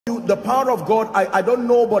The power of God, I don't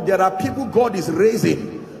know, but there are people God is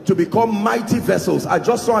raising to become mighty vessels. I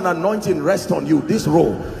just saw an anointing rest on you, this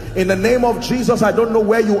row. In the name of Jesus, I don't know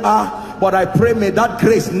where you are, but I pray may that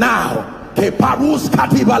grace now, let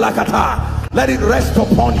it rest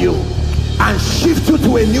upon you and shift you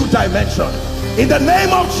to a new dimension. In the name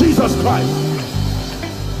of Jesus Christ.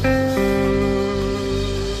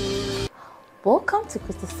 Welcome to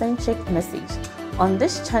Christocentric Message. On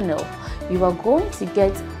this channel, you are going to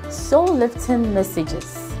get soul-lifting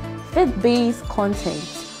messages, faith-based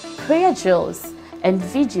content, prayer drills, and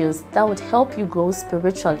videos that would help you grow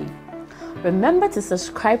spiritually. Remember to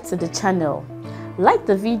subscribe to the channel, like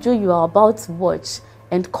the video you are about to watch,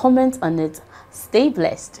 and comment on it. Stay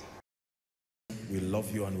blessed. We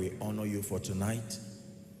love you and we honor you for tonight.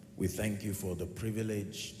 We thank you for the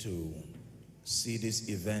privilege to see this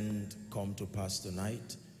event come to pass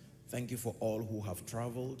tonight. Thank you for all who have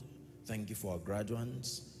traveled. Thank you for our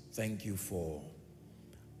graduates. Thank you for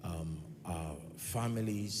our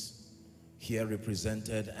families here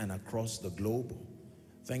represented and across the globe.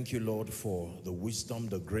 Thank you, Lord, for the wisdom,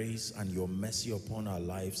 the grace, and your mercy upon our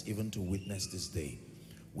lives, even to witness this day.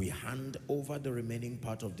 We hand over the remaining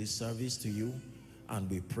part of this service to you, and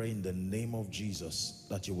we pray in the name of Jesus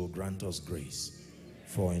that you will grant us grace.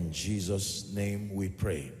 For in Jesus' name we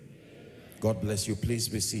pray. God bless you. Please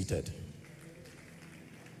be seated.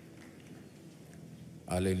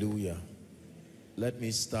 Hallelujah. Let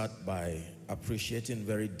me start by appreciating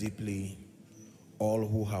very deeply all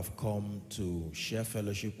who have come to share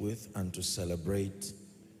fellowship with and to celebrate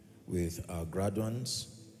with our graduates,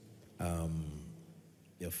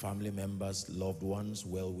 their family members, loved ones,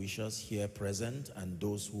 well-wishers here present, and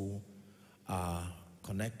those who are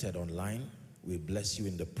connected online. We bless you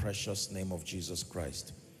in the precious name of Jesus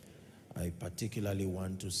Christ. I particularly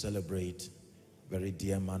want to celebrate very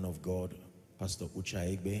dear man of God, Pastor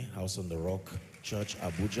Ucha Egbe, House on the Rock Church,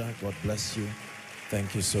 ABUJA. God bless you.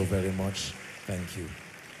 Thank you so very much. Thank you.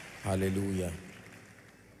 Hallelujah.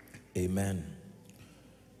 Amen.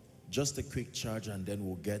 Just a quick charge and then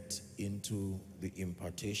we'll get into the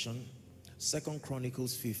impartation. 2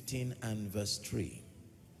 Chronicles 15 and verse 3.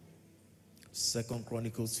 2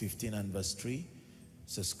 Chronicles 15 and verse 3.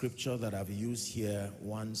 It's a scripture that I've used here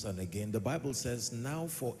once and again. The Bible says, now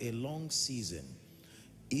for a long season,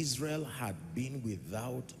 Israel had been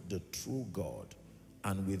without the true God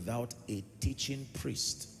and without a teaching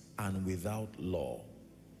priest and without law.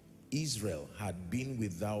 Israel had been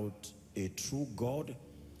without a true God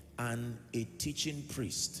and a teaching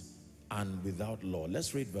priest and without law.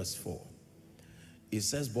 Let's read verse 4. It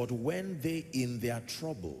says, but when they in their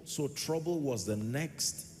trouble, so trouble was the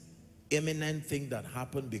next eminent thing that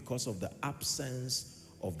happened because of the absence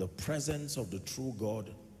of the presence of the true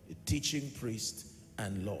God, a teaching priest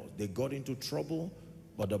and law. They got into trouble,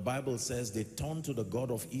 but the Bible says they turned to the God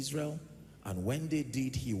of Israel, and when they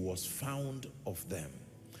did, he was found of them.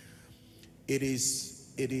 It is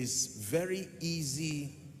very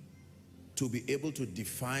easy to be able to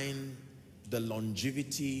define the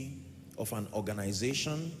longevity of an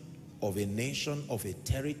organization, of a nation, of a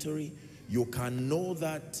territory. You can know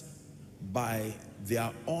that by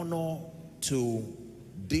their honor to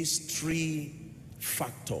these three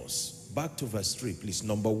factors. Back to verse 3, please.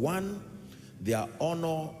 Number one, their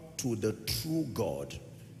honor to the true God.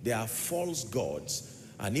 They are false gods.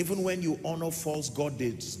 And even when you honor false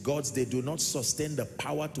gods, they do not sustain the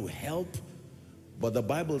power to help. But the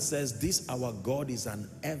Bible says this, our God is an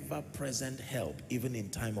ever-present help, even in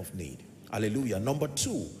time of need. Hallelujah. Number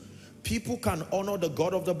two, people can honor the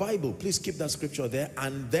God of the Bible. Please keep that scripture there.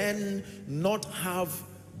 And then not have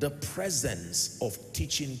the presence of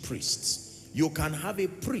teaching priests. You can have a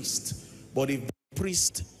priest, but if the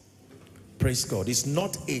priest, praise God, is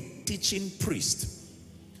not a teaching priest,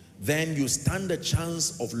 then you stand a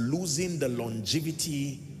chance of losing the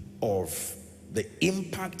longevity of the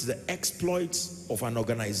impact, the exploits of an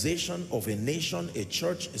organization, of a nation, a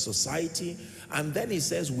church, a society. And then he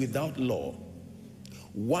says, without law.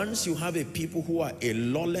 Once you have a people who are a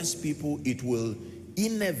lawless people, it will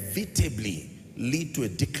inevitably lead to a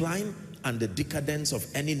decline and the decadence of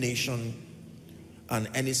any nation and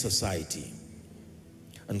any society.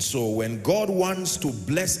 And so when God wants to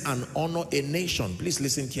bless and honor a nation, please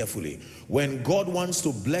listen carefully. When God wants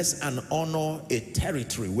to bless and honor a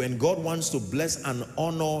territory, when God wants to bless and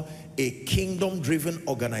honor a kingdom-driven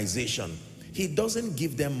organization, he doesn't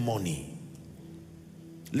give them money.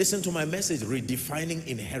 Listen to my message, redefining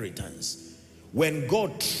inheritance. When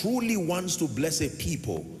God truly wants to bless a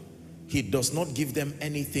people, he does not give them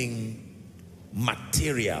anything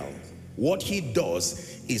material. What he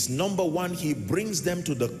does is, number one, he brings them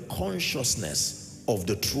to the consciousness of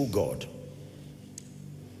the true God.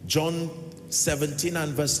 John 17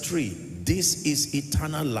 and verse 3, this is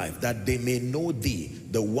eternal life, that they may know thee,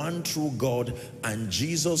 the one true God, and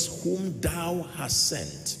Jesus whom thou hast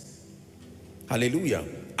sent. Hallelujah.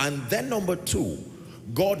 And then number 2,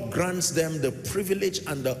 God grants them the privilege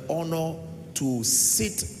and the honor to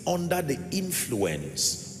sit under the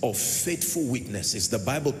influence of faithful witnesses. The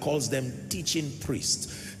Bible calls them teaching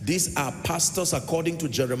priests. These are pastors according to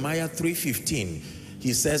Jeremiah 3:15.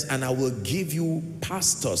 He says, and I will give you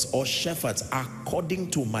pastors or shepherds according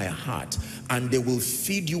to my heart, and they will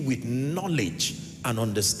feed you with knowledge and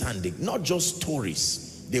understanding. Not just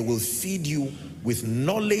stories. They will feed you with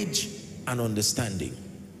knowledge and understanding.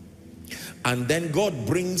 And then God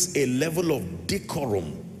brings a level of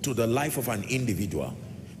decorum to the life of an individual.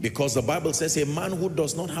 Because the Bible says a man who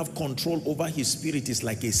does not have control over his spirit is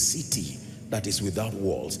like a city that is without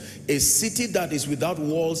walls. A city that is without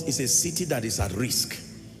walls is a city that is at risk.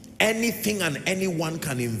 Anything and anyone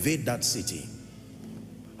can invade that city.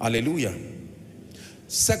 Hallelujah.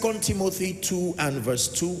 2 Timothy 2 and verse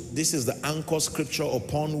 2. This is the anchor scripture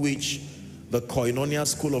upon which the Koinonia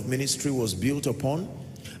school of ministry was built upon.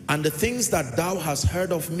 And the things that thou hast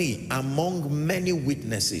heard of me among many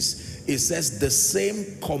witnesses, it says, the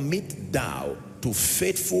same commit thou to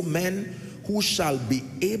faithful men who shall be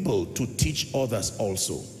able to teach others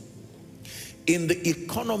also. In the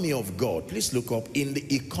economy of God, please look up, in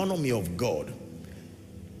the economy of God,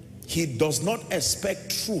 he does not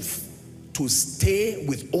expect truth to stay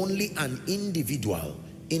with only an individual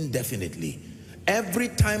indefinitely. Every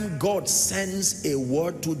time God sends a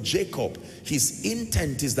word to Jacob, his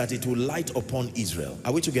intent is that it will light upon Israel.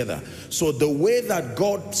 Are we together? So the way that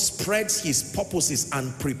God spreads his purposes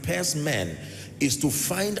and prepares men is to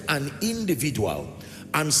find an individual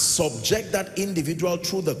and subject that individual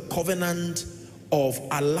through the covenant of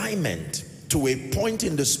alignment to a point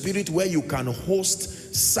in the spirit where you can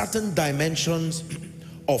host certain dimensions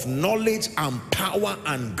of knowledge and power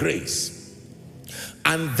and grace.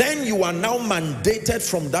 And then you are now mandated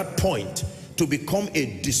from that point to become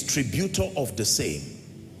a distributor of the same.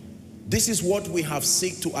 This is what we have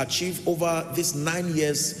sought to achieve over these 9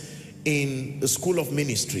 years in the school of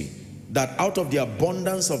ministry. That out of the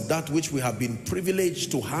abundance of that which we have been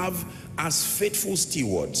privileged to have as faithful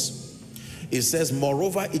stewards, it says,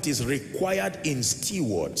 moreover, it is required in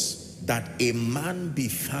stewards that a man be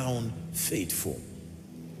found faithful.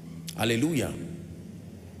 Hallelujah.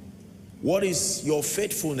 What is your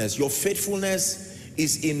faithfulness? Your faithfulness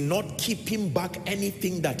is in not keeping back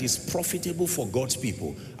anything that is profitable for God's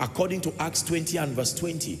people. According to Acts 20 and verse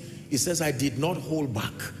 20, it says, I did not hold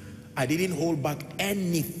back. I didn't hold back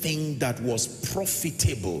anything that was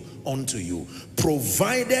profitable unto you.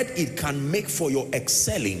 Provided it can make for your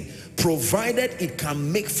excelling, provided it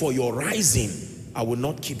can make for your rising, I will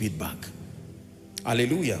not keep it back.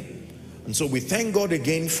 Hallelujah. And so we thank God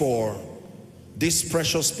again for these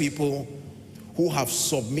precious people who have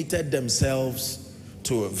submitted themselves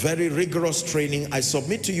to a very rigorous training. I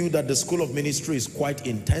submit to you that the school of ministry is quite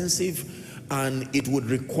intensive, and it would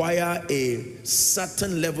require a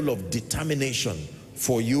certain level of determination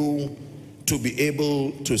for you to be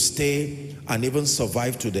able to stay and even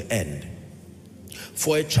survive to the end.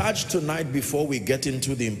 For a charge tonight, before we get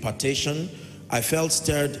into the impartation, I felt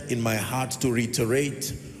stirred in my heart to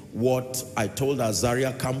reiterate what I told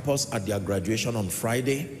Azaria campus at their graduation on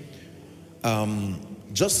Friday.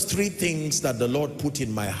 Just 3 things that the Lord put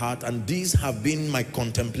in my heart, and these have been my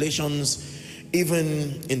contemplations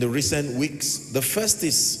even in the recent weeks. The first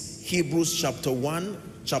is Hebrews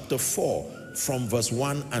chapter 4 from verse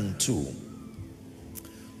 1 and 2.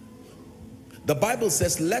 The Bible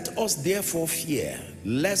says, let us therefore fear,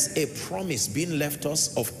 lest a promise being left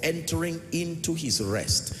us of entering into his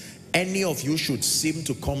rest, any of you should seem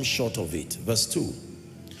to come short of it. Verse 2.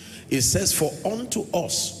 It says, for unto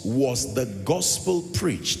us was the gospel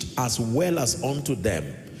preached as well as unto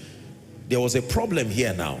them. There was a problem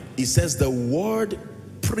here now. It says the word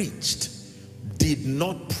preached did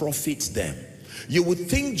not profit them. You would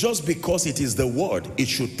think just because it is the word, it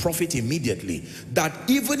should profit immediately. That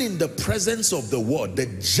even in the presence of the word, the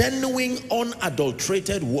genuine,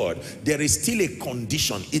 unadulterated word, there is still a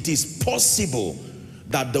condition. It is possible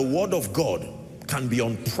that the word of God can be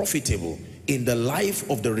unprofitable in the life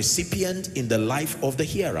of the recipient, in the life of the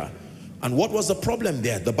hearer. And what was the problem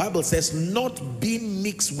there? The Bible says, not being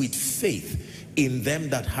mixed with faith in them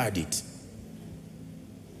that heard it.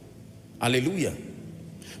 Hallelujah.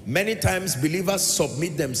 Many times believers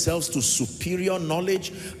submit themselves to superior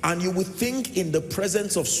knowledge, and you would think in the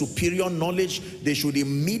presence of superior knowledge, they should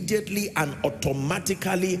immediately and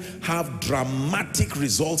automatically have dramatic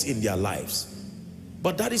results in their lives.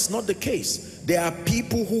 But that is not the case. There are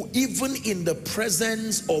people who, even in the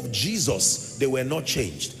presence of Jesus, they were not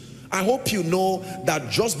changed. I hope you know that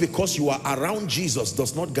just because you are around Jesus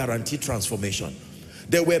does not guarantee transformation.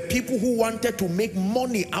 There were people who wanted to make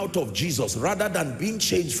money out of Jesus rather than being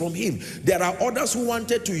changed from him. There are others who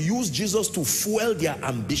wanted to use Jesus to fuel their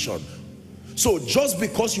ambition. So just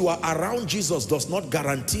because you are around Jesus does not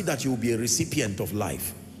guarantee that you will be a recipient of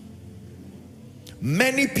life.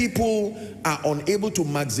 Many people are unable to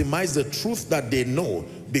maximize the truth that they know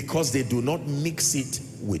because they do not mix it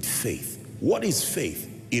with faith. What is faith?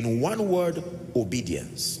 In one word,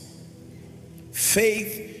 obedience.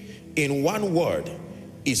 Faith, in one word,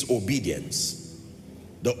 is obedience.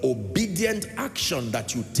 The obedient action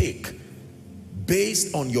that you take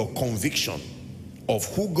based on your conviction of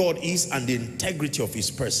who God is and the integrity of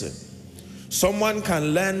his person. Someone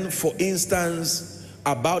can learn, for instance,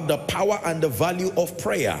 about the power and the value of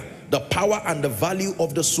prayer, the power and the value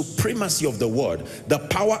of the supremacy of the word, the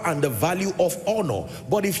power and the value of honor.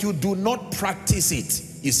 But if you do not practice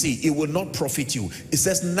it, you see, it will not profit you. It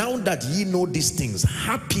says, now that ye know these things,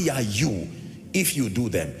 happy are you if you do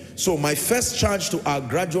them. So my first charge to our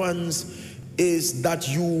graduates is that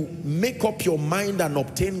you make up your mind and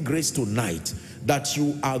obtain grace tonight, that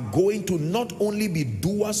you are going to not only be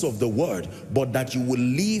doers of the word, but that you will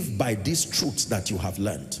live by these truths that you have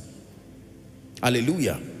learned.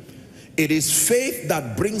 Hallelujah. It is faith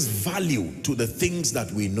that brings value to the things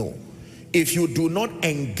that we know. If you do not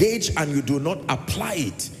engage and you do not apply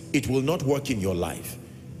it, it will not work in your life.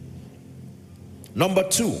 Number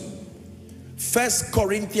two, 1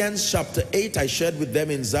 Corinthians chapter 8, I shared with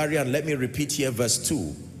them in Zaria, and let me repeat here verse 2.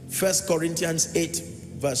 1 Corinthians 8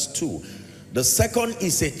 verse 2. The second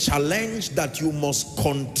is a challenge that you must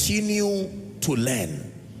continue to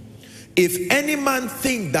learn. If any man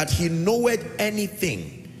think that he knoweth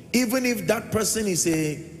anything, even if that person is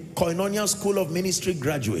a Koinonia School of Ministry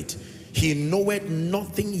graduate, he knoweth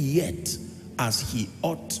nothing yet as he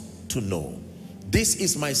ought to know. This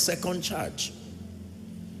is my second charge.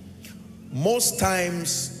 Most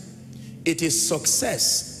times it is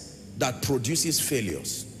success that produces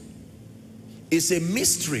failures. It's a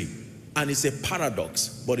mystery and it's a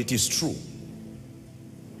paradox, but it is true.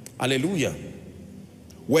 Hallelujah.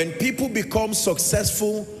 When people become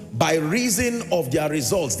successful by reason of their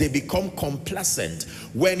results, they become complacent.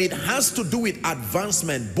 When it has to do with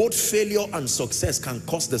advancement, both failure and success can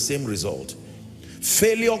cause the same result.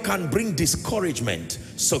 Failure can bring discouragement.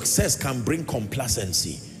 Success can bring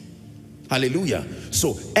complacency. Hallelujah.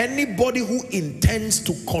 So anybody who intends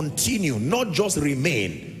to continue, not just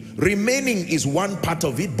remain. Remaining is one part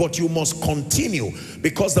of it, but you must continue,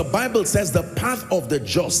 because the Bible says the path of the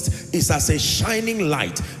just is as a shining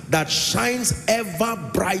light that shines ever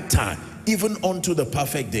brighter, even unto the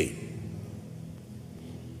perfect day.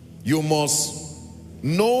 You must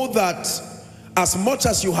know that as much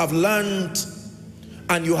as you have learned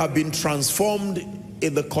and you have been transformed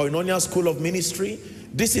in the Koinonia School of Ministry,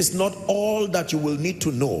 this is not all that you will need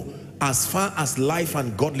to know as far as life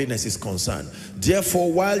and godliness is concerned.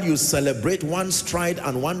 Therefore, while you celebrate one stride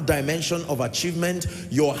and one dimension of achievement,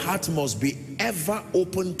 your heart must be ever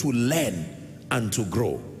open to learn and to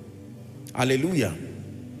grow. Hallelujah.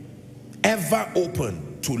 Ever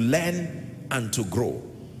open to learn and to grow.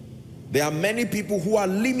 There are many people who are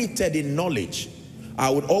limited in knowledge. I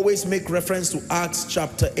would always make reference to Acts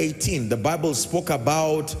chapter 18. The Bible spoke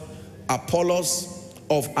about Apollos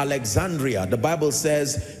of Alexandria. The Bible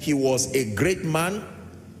says he was a great man,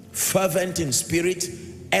 fervent in spirit,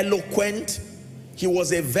 eloquent. He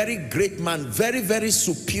was a very great man, very, very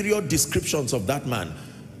superior descriptions of that man.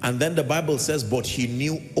 And then the Bible says, but he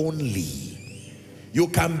knew only. You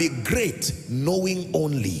can be great knowing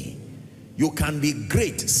only. You can be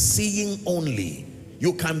great seeing only.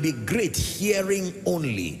 You can be great hearing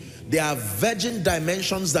only. There are virgin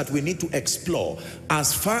dimensions that we need to explore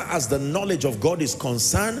as far as the knowledge of God is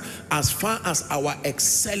concerned, as far as our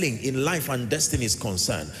excelling in life and destiny is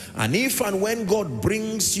concerned. And if and when God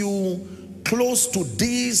brings you close to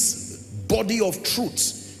this body of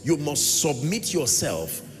truths, you must submit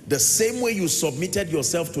yourself. The same way you submitted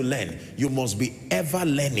yourself to learn, you must be ever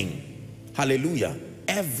learning. Hallelujah.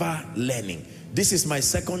 Ever learning. This is my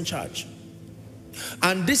second charge.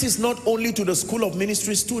 And this is not only to the School of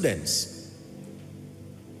Ministry students.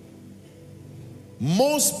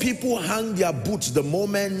 Most people hang their boots the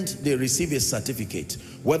moment they receive a certificate,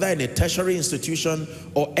 whether in a tertiary institution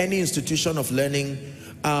or any institution of learning.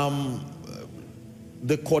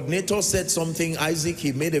 The coordinator said something, Isaac,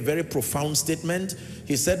 he made a very profound statement.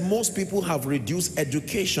 He said most people have reduced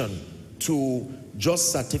education to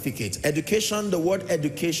just certificates. Education, the word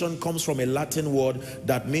education comes from a Latin word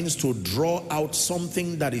that means to draw out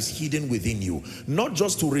something that is hidden within you. Not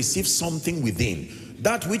just to receive something within.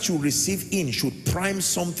 That which you receive in should prime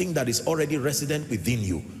something that is already resident within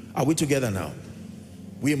you. Are we together now?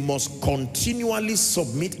 We must continually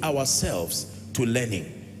submit ourselves to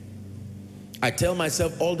learning. I tell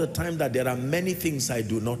myself all the time that there are many things I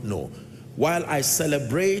do not know. While I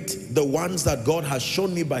celebrate the ones that God has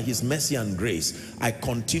shown me by his mercy and grace, I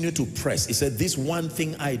continue to press. He said, this one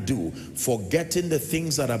thing I do, forgetting the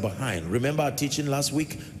things that are behind. Remember our teaching last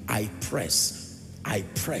week? I press, I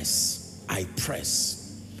press, I press.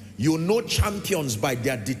 You know champions by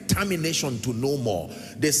their determination to know more.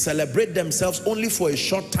 They celebrate themselves only for a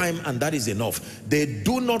short time, and that is enough. They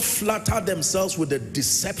do not flatter themselves with the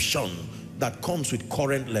deception that comes with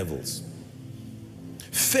current levels.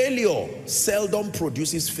 Failure seldom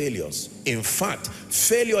produces failures. In fact,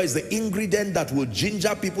 failure is the ingredient that will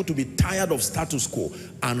ginger people to be tired of status quo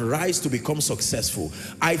and rise to become successful.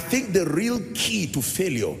 I think the real key to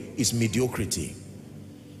failure is mediocrity.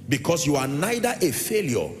 Because you are neither a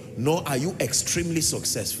failure nor are you extremely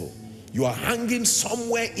successful. You are hanging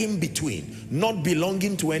somewhere in between, not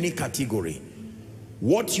belonging to any category.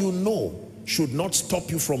 What you know should not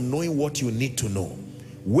stop you from knowing what you need to know.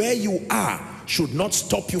 Where you are should not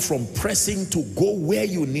stop you from pressing to go where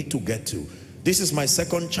you need to get to. This is my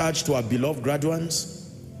second charge to our beloved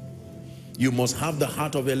graduates. You must have the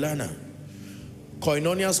heart of a learner.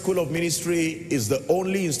 Koinonia School of Ministry is the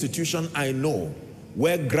only institution I know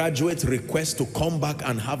where graduates request to come back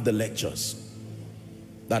and have the lectures.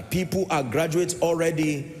 That people are graduates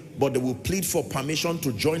already, but they will plead for permission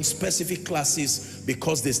to join specific classes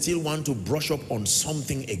because they still want to brush up on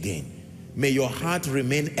something again. May your heart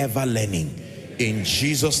remain ever learning. In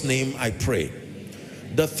Jesus' name I pray.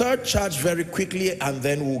 The third charge, very quickly, and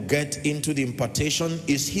then we'll get into the impartation,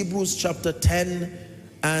 is Hebrews chapter 10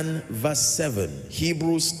 and verse 7.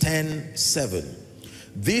 Hebrews 10:7.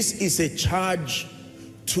 This is a charge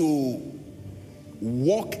to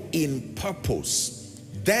walk in purpose.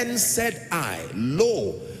 Then said I,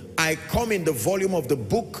 lo, I come in the volume of the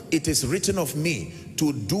book, it is written of me,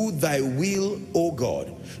 to do thy will, O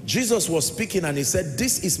God. Jesus was speaking and he said,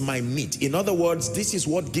 this is my meat. In other words, this is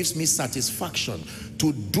what gives me satisfaction,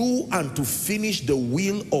 to do and to finish the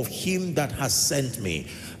will of him that has sent me.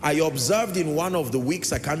 I observed in one of the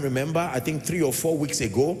weeks, I can't remember, I think 3 or 4 weeks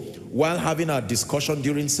ago, while having our discussion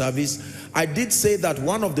during service, I did say that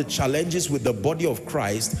one of the challenges with the body of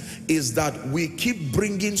Christ is that we keep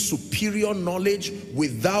bringing superior knowledge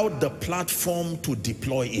without the platform to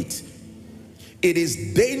deploy it. It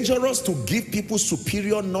is dangerous to give people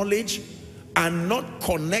superior knowledge and not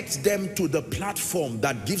connect them to the platform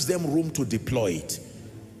that gives them room to deploy it.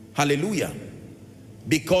 Hallelujah.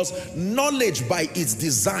 Because knowledge by its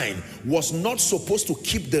design was not supposed to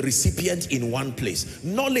keep the recipient in one place.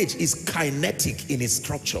 Knowledge is kinetic in its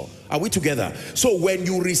structure. Are we together? So when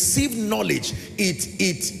you receive knowledge,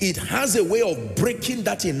 it has a way of breaking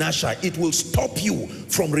that inertia. It will stop you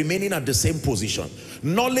from remaining at the same position.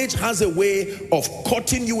 Knowledge has a way of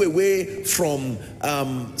cutting you away from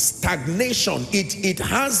stagnation. It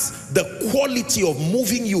has the quality of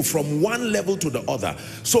moving you from one level to the other.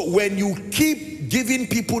 So when you keep giving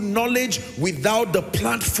people knowledge without the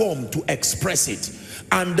platform to express it,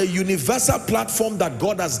 and the universal platform that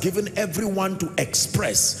God has given everyone to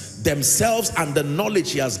express themselves and the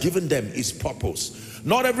knowledge he has given them is purpose.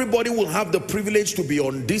 Not everybody will have the privilege to be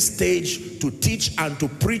on this stage to teach and to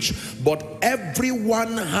preach, but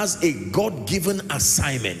everyone has a God-given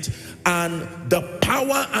assignment. And the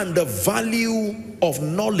power and the value of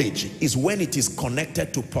knowledge is when it is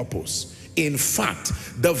connected to purpose. In fact,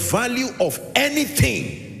 the value of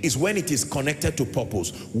anything is when it is connected to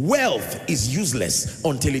purpose. Wealth is useless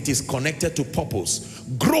until it is connected to purpose.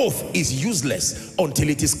 Growth is useless until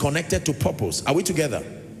it is connected to purpose. Are we together?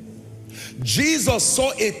 Jesus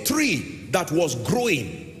saw a tree that was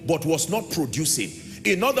growing but was not producing.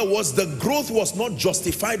 In other words, the growth was not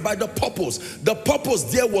justified by the purpose. The purpose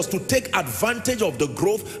there was to take advantage of the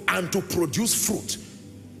growth and to produce fruit.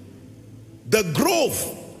 The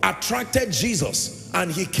growth attracted Jesus,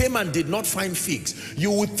 and he came and did not find figs. You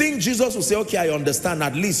would think Jesus would say, okay, I understand,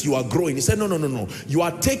 at least you are growing. He said, no, no, no, no. You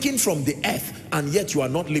are taken from the earth and yet you are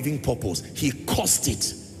not living purpose. He cursed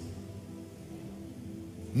it.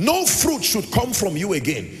 No fruit should come from you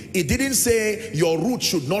again. It didn't say your root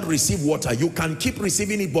should not receive water. You can keep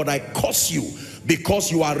receiving it, but I curse you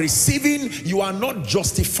because you are receiving, you are not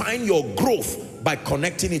justifying your growth by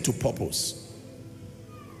connecting it to purpose.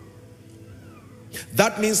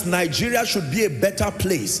 That means Nigeria should be a better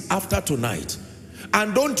place after tonight.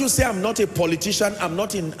 And don't you say, I'm not a politician, I'm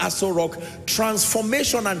not in Aso Rock.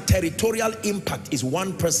 Transformation and territorial impact is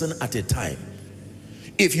one person at a time.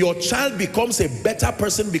 If your child becomes a better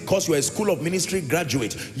person because you're a school of ministry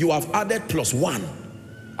graduate, you have added +1.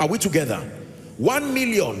 Are we together? 1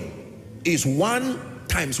 million is 1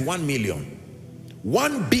 times 1 million.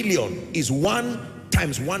 1 billion is 1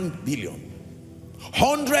 times 1 billion.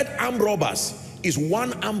 100 armed robbers is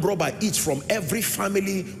 1 armed robber each from every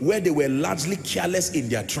family where they were largely careless in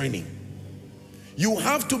their training. You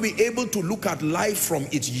have to be able to look at life from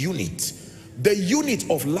its unit. The unit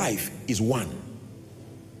of life is 1.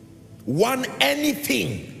 1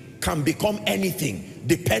 anything can become anything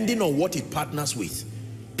depending on what it partners with.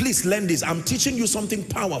 Please learn this. I'm teaching you something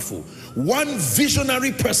powerful. 1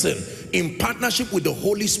 visionary person in partnership with the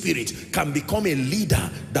Holy Spirit can become a leader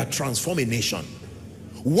that transforms a nation.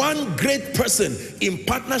 1 great person in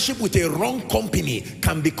partnership with a wrong company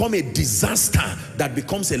can become a disaster that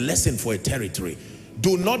becomes a lesson for a territory.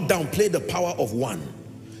 Do not downplay the power of 1.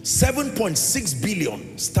 7.6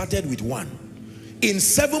 billion started with 1. In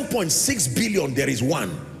 7.6 billion, there is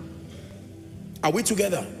 1. Are we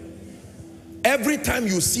together? Every time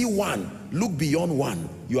you see 1, look beyond 1.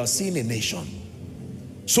 You are seeing a nation.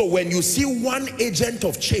 So when you see 1 agent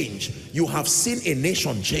of change, you have seen a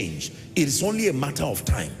nation change. It is only a matter of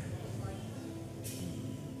time.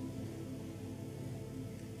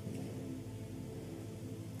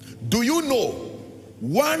 Do you know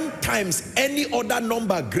 1 times any other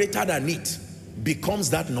number greater than it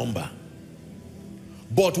becomes that number?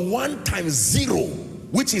 But 1 times 0,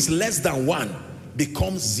 which is less than 1,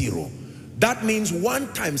 becomes 0. That means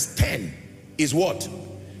 1 times 10 is what?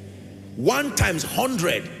 1 times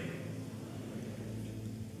 100.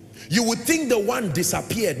 You would think the 1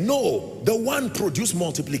 disappeared. No, the 1 produced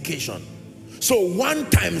multiplication. So 1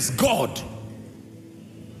 times God.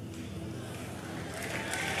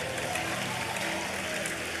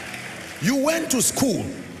 You went to school.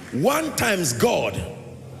 1 times God.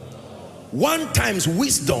 1 times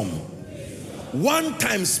wisdom. 1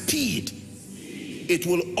 times speed. It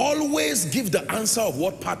will always give the answer of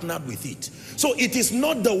what partnered with it. So it is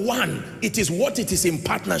not the 1, it is what it is in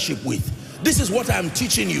partnership with. This is what I am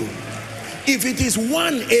teaching you. If it is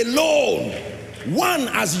 1 alone, 1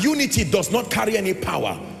 as unity does not carry any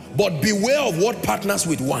power. But beware of what partners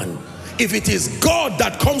with 1. If it is God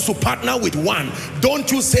that comes to partner with 1, don't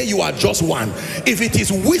you say you are just 1. If it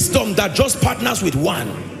is wisdom that just partners with 1.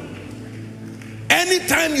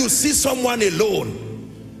 Anytime you see someone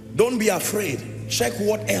alone, don't be afraid. Check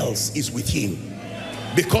what else is with him,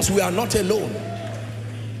 because we are not alone.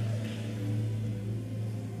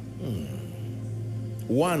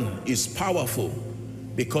 1 is powerful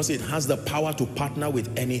because it has the power to partner with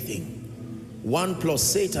anything. 1 plus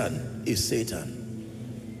Satan is Satan.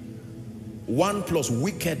 1 plus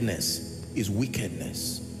wickedness is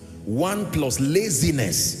wickedness. 1 plus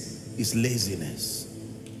laziness is laziness.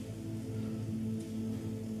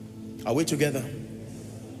 Are we together?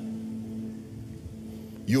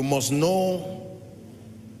 You must know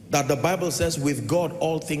that the Bible says with God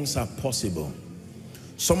all things are possible.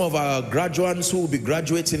 Some of our graduates who will be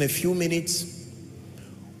graduates in a few minutes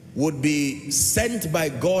would be sent by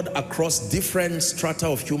God across different strata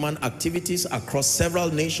of human activities, across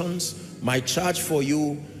several nations. My charge for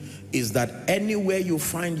you is that anywhere you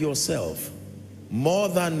find yourself, more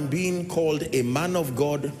than being called a man of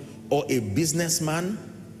God or a businessman,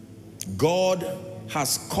 God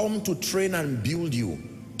has come to train and build you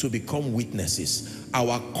to become witnesses.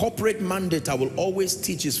 Our corporate mandate, I will always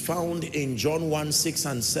teach, is found in John 1, 6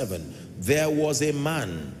 and 7. There was a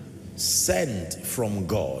man sent from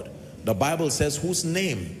God. The Bible says whose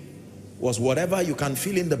name was whatever, you can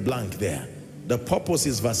fill in the blank there. The purpose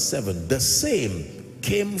is verse 7. The same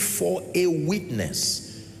came for a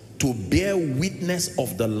witness, to bear witness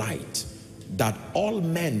of the light, that all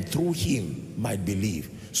men through him might believe.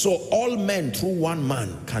 So all men through one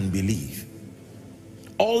man can believe.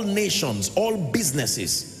 All nations, all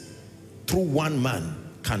businesses through one man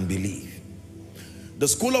can believe. The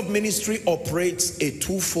School of Ministry operates a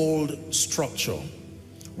twofold structure.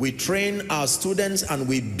 We train our students and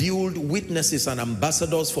we build witnesses and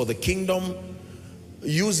ambassadors for the kingdom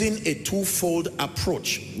using a twofold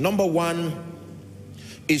approach. Number one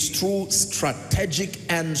is through strategic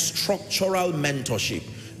and structural mentorship.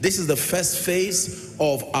 This is the first phase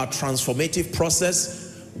of our transformative process.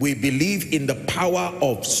 We believe in the power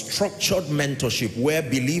of structured mentorship, where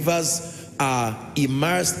believers are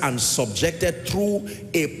immersed and subjected through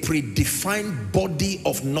a predefined body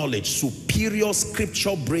of knowledge, superior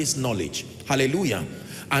scripture-based knowledge. Hallelujah.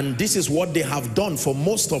 And this is what they have done for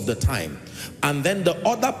most of the time. And then the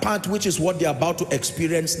other part, which is what they're about to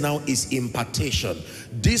experience now, is impartation.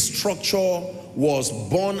 This structure was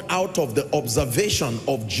born out of the observation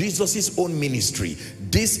of Jesus's own ministry.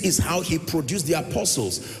 This is how he produced the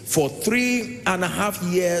apostles. For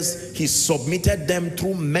 3.5 years, he submitted them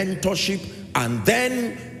through mentorship. And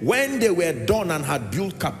then when they were done and had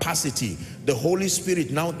built capacity, the Holy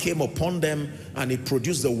Spirit now came upon them, and it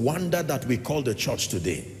produced the wonder that we call the church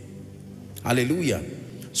today. Hallelujah.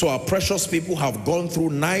 So our precious people have gone through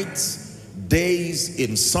nights, days,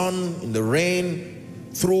 in sun, in the rain,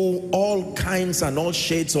 through all kinds and all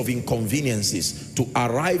shades of inconveniences to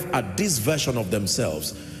arrive at this version of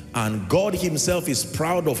themselves. And God himself is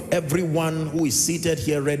proud of everyone who is seated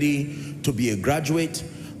here ready to be a graduate.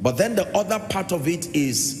 But then the other part of it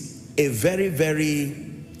is a very, very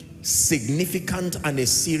significant and a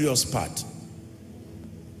serious part,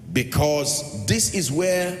 because this is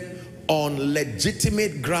where on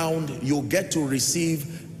legitimate ground you get to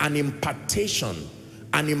receive an impartation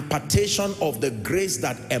of the grace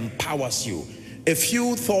that empowers you. A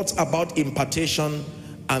few thoughts about impartation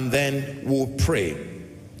and then we'll pray.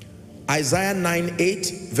 Isaiah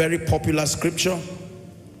 9:8, very popular scripture.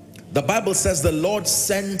 The Bible says the Lord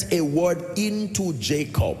sent a word into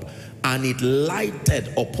Jacob and it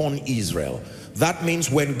lighted upon Israel. That means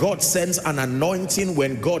when God sends an anointing,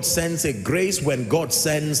 when God sends a grace, when God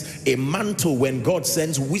sends a mantle, when God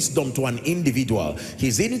sends wisdom to an individual,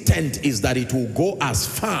 his intent is that it will go as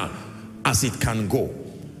far as it can go.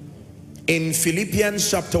 In Philippians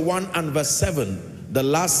chapter 1 and verse 7, the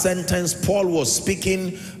last sentence, Paul was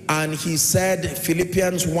speaking and he said,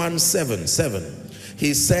 Philippians 1:7,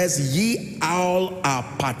 he says, ye all are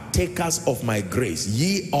partakers of my grace.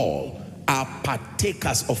 Ye all are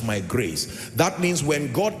partakers of my grace. That means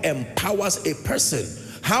when God empowers a person,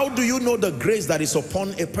 how do you know the grace that is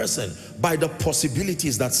upon a person? By the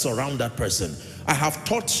possibilities that surround that person. I have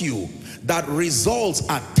taught you that results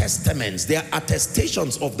are testaments. They are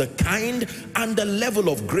attestations of the kind and the level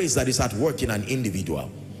of grace that is at work in an individual.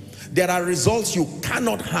 There are results you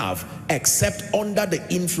cannot have except under the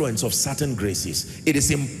influence of certain graces. It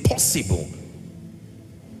is impossible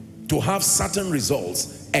to have certain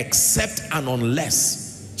results except and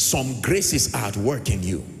unless some graces are at work in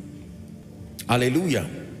you. Hallelujah.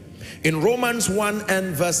 In Romans 1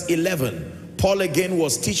 and verse 11, Paul again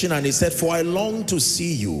was teaching and he said, for I long to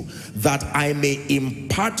see you, that I may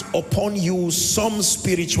impart upon you some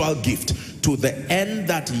spiritual gift, to the end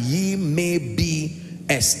that ye may be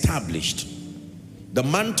established. The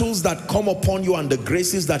mantles that come upon you and the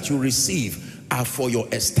graces that you receive are for your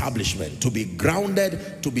establishment, to be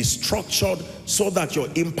grounded, to be structured, so that your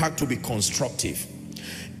impact will be constructive.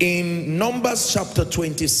 In Numbers chapter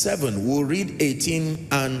 27, we'll read 18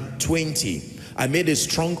 and 20. I made a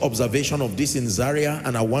strong observation of this in Zaria,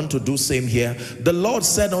 and I want to do same here. The Lord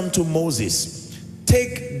said unto Moses,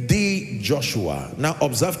 take thee Joshua. Now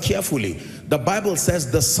observe carefully. The Bible says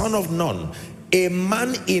the son of Nun, a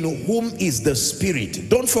man in whom is the Spirit.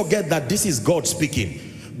 Don't forget that this is God speaking.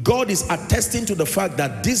 God is attesting to the fact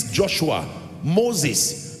that this Joshua,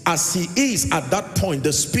 Moses, as he is at that point,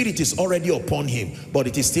 the Spirit is already upon him, but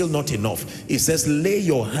it is still not enough. It says, lay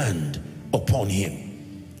your hand upon him.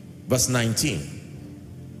 Verse 19.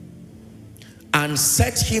 And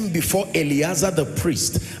set him before Eleazar the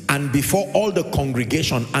priest and before all the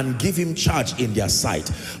congregation, and give him charge in their sight.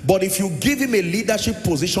 But if you give him a leadership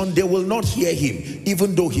position, they will not hear him,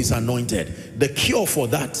 even though he's anointed. The cure for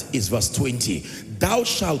that is verse 20. Thou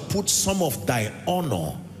shalt put some of thy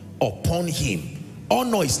honor upon him.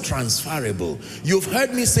 Honor is transferable. You've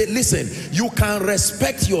heard me say, listen, you can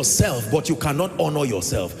respect yourself, but you cannot honor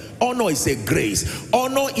yourself. Honor is a grace.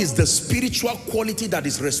 Honor is the spiritual quality that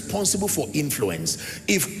is responsible for influence.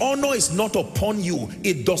 If honor is not upon you,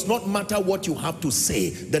 it does not matter what you have to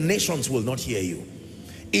say. The nations will not hear you.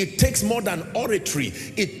 It takes more than oratory.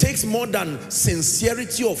 It takes more than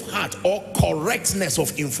sincerity of heart or correctness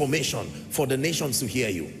of information for the nations to hear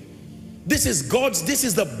you. This is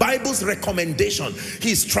the Bible's recommendation.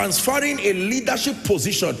 He's transferring a leadership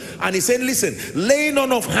position and he's saying, listen, laying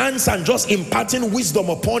on of hands and just imparting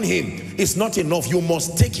wisdom upon him is not enough. You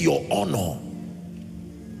must take your honor.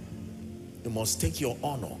 You must take your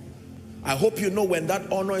honor. I hope you know when that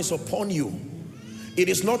honor is upon you, it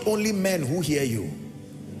is not only men who hear you,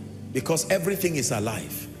 because everything is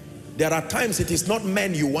alive. There are times it is not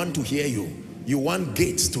men you want to hear you. You want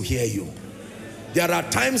gates to hear you. There are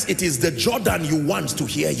times it is the Jordan you want to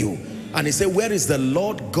hear you. And he said, where is the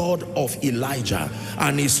Lord God of Elijah?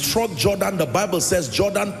 And he struck Jordan. The Bible says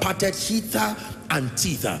Jordan parted hither and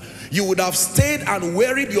thither. You would have stayed and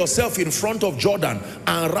wearied yourself in front of Jordan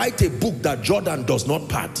and write a book that Jordan does not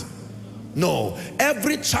part. No,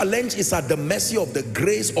 every challenge is at the mercy of the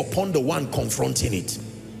grace upon the one confronting it.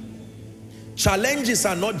 Challenges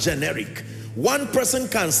are not generic. One person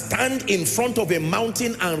can stand in front of a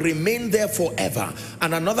mountain and remain there forever,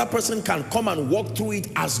 and another person can come and walk through it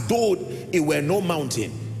as though it were no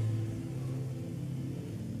mountain.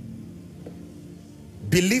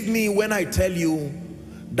 Believe me when I tell you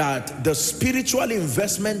that the spiritual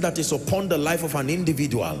investment that is upon the life of an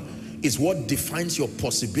individual is what defines your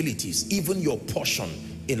possibilities, even your portion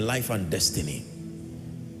in life and destiny.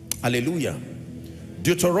 Hallelujah.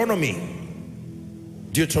 Deuteronomy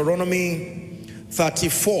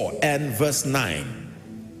 34 and verse 9.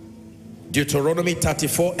 Deuteronomy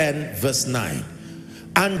 34 and verse 9.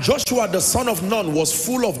 And Joshua the son of Nun was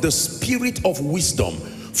full of the spirit of wisdom,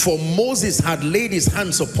 for Moses had laid his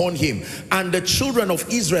hands upon him, and the children of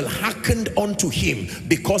Israel hearkened unto him,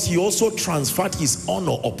 because he also transferred his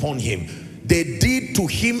honor upon him. They did to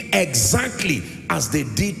him exactly as they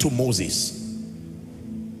did to Moses.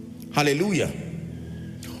 Hallelujah.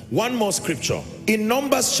 One more scripture. In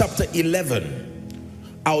Numbers chapter 11,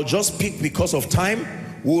 I'll just pick because of time.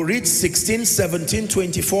 We'll read 16, 17,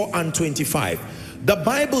 24, and 25. The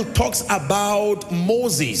Bible talks about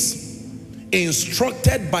Moses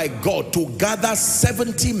instructed by God to gather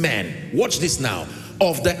 70 men. Watch this now.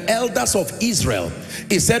 Of the elders of Israel.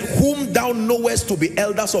 He said, whom thou knowest to be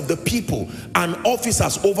elders of the people and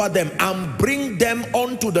officers over them, and bring them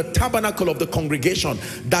unto the tabernacle of the congregation,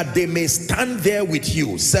 that they may stand there with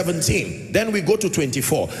you. 17. Then we go to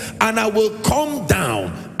 24. And I will come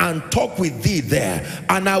down and talk with thee there,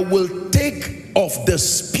 and I will take of the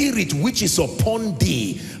spirit which is upon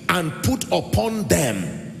thee and put upon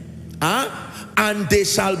them. And they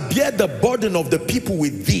shall bear the burden of the people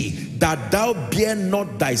with thee, that thou bear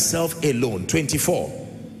not thyself alone. 24.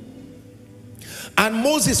 And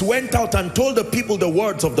Moses went out and told the people the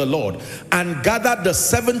words of the Lord, and gathered the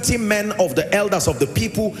 70 men of the elders of the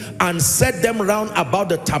people, and set them round about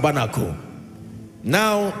the tabernacle.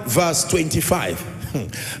 Now verse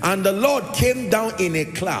 25. And the Lord came down in a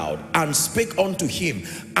cloud and spake unto him,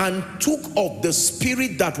 and took of the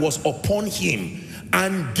spirit that was upon him,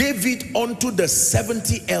 and gave it unto the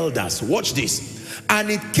 70 elders. Watch this. And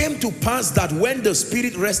it came to pass that when the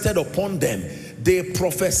spirit rested upon them, they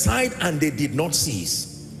prophesied and they did not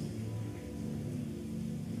cease.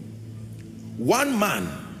 One man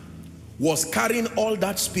was carrying all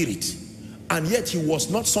that spirit, and yet he was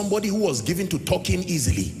not somebody who was given to talking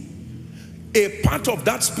easily. A part of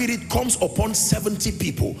that spirit comes upon 70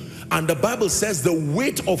 people, and the Bible says the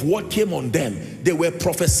weight of what came on them, they were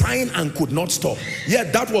prophesying and could not stop.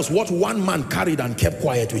 Yet that was what one man carried and kept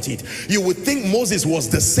quiet with it. You would think Moses was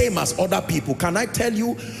the same as other people. Can I tell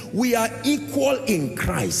you, we are equal in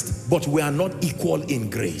Christ, but we are not equal in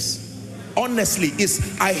grace. Honestly,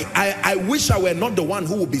 I wish I were not the one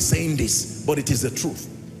who would be saying this, but it is the truth.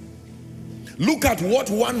 Look at what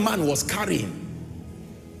one man was carrying,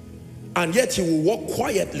 and yet he will walk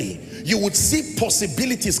quietly. You would see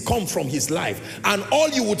possibilities come from his life, and all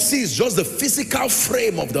you would see is just the physical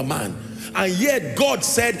frame of the man. And yet God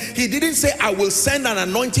said, he didn't say, I will send an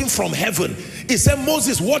anointing from heaven. He said,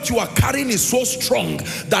 Moses, what you are carrying is so strong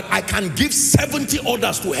that I can give 70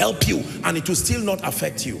 others to help you, and it will still not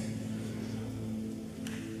affect you.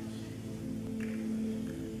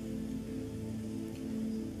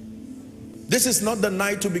 This is not the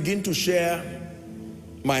night to begin to share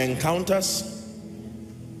my encounters.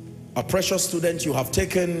 A precious student, you have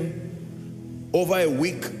taken over a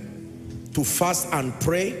week to fast and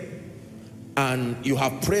pray, and you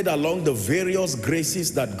have prayed along the various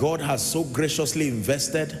graces that God has so graciously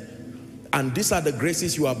invested, and these are the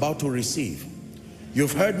graces you are about to receive.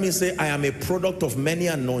 You've heard me say, I am a product of many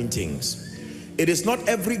anointings. It is not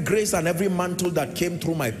every grace and every mantle that came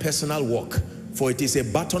through my personal work, for it is a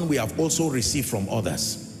baton we have also received from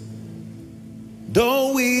others.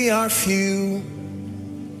 Though we are few,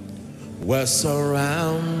 we're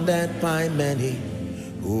surrounded by many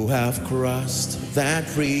who have crossed that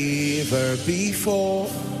river before,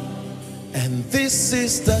 and this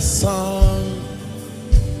is the song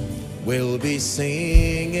we'll be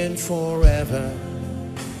singing forever.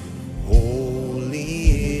 Holy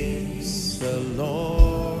is the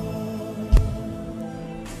Lord,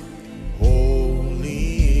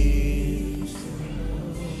 holy is the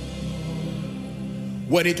Lord.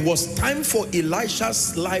 When it was time for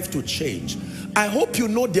Elisha's life to change, I hope you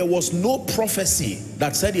know there was no prophecy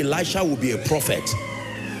that said Elisha would be a prophet.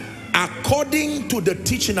 According to the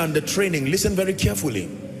teaching and the training, listen very carefully,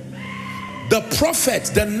 The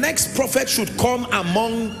prophet, the next prophet should come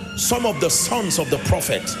among some of the sons of the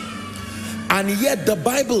prophet. And yet the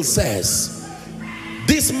Bible says,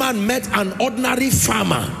 this man met an ordinary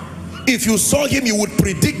farmer. If you saw him, you would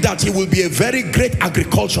predict that he will be a very great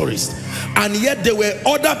agriculturist. And yet there were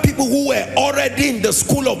other people who were already in the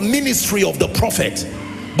school of ministry of the prophet,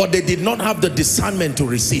 but they did not have the discernment to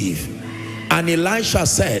receive. And Elijah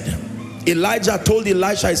said, Elijah told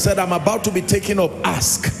Elisha, he said, I'm about to be taken up,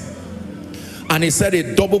 ask. And he said,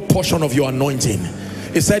 a double portion of your anointing.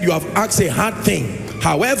 He said, you have asked a hard thing.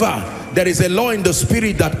 However, there is a law in the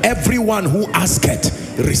spirit that everyone who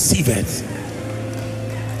asketh receiveth.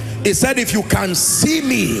 He said, if you can see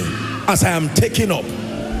me as I am taken up,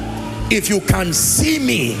 if you can see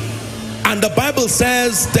me. And the Bible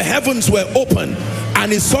says the heavens were open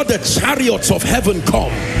and he saw the chariots of heaven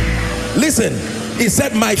come. Listen, he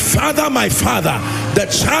said, my father, the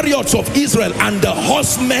chariots of Israel and the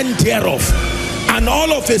horsemen thereof. And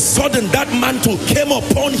all of a sudden that mantle came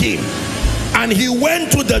upon him and he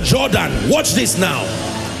went to the Jordan. Watch this now.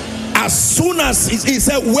 As soon as he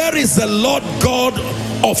said, where is the Lord God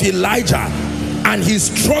of Elijah? And he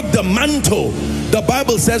struck the mantle. The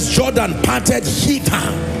Bible says Jordan parted hither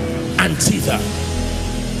and thither.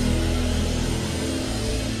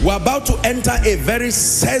 We're about to enter a very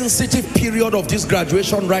sensitive period of this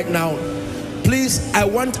graduation right now. Please, I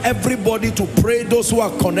want everybody to pray. Those who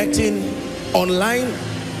are connecting online,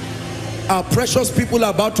 our precious people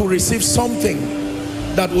are about to receive something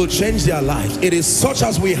that will change their lives. It is such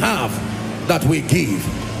as we have that we give.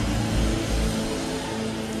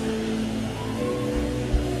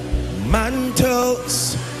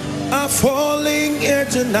 Mantles are falling here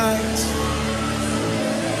tonight.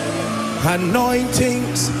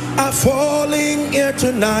 Anointings are falling here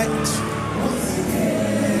tonight.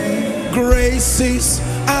 Graces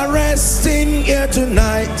are resting here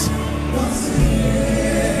tonight.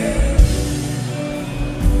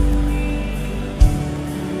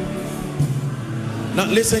 Now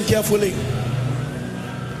listen carefully.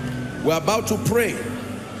 We're about to pray.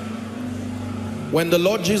 When the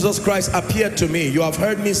Lord Jesus Christ appeared to me, you have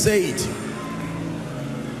heard me say it.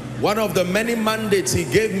 One of the many mandates he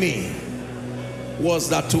gave me was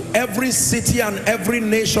that to every city and every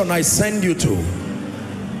nation I send you to,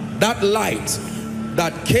 that light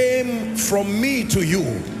that came from me to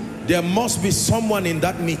you, there must be someone in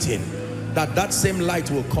that meeting that same light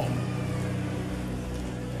will come.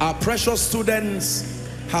 Our precious students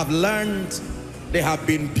have learned, they have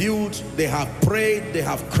been built, they have prayed, they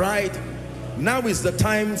have cried. Now is the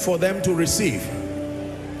time for them to receive.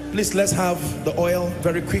 Please, let's have the oil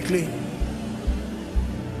very quickly.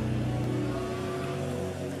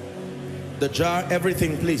 The jar,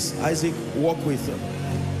 everything, please. Isaac, walk with them.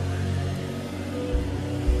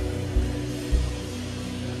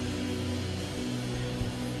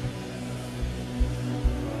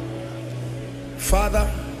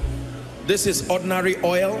 Father, this is ordinary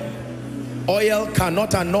oil. Oil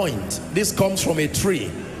cannot anoint. This comes from a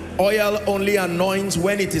tree. Oil only anoints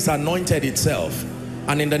when it is anointed itself.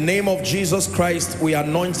 And in the name of Jesus Christ, we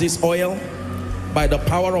anoint this oil by the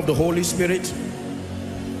power of the Holy Spirit.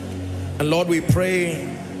 And Lord, we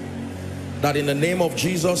pray that in the name of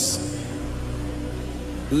Jesus,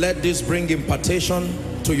 let this bring impartation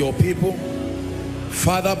to your people.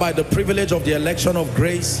 Father, by the privilege of the election of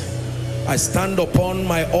grace, I stand upon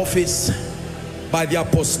my office by the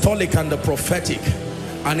apostolic and the prophetic.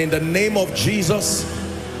 And in the name of Jesus,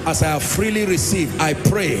 as I have freely received, I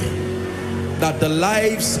pray that the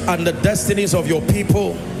lives and the destinies of your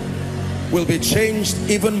people will be changed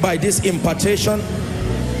even by this impartation.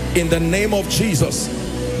 In the name of Jesus,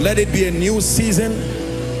 let it be a new season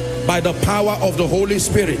by the power of the Holy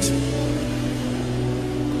Spirit.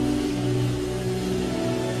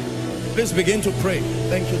 Please begin to pray.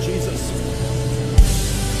 Thank you, Jesus.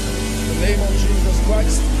 In the name of Jesus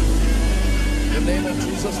Christ. In the name of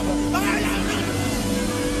Jesus Christ.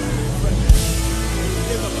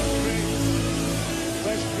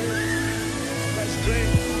 Fresh grace.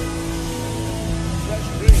 Fresh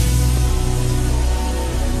grace.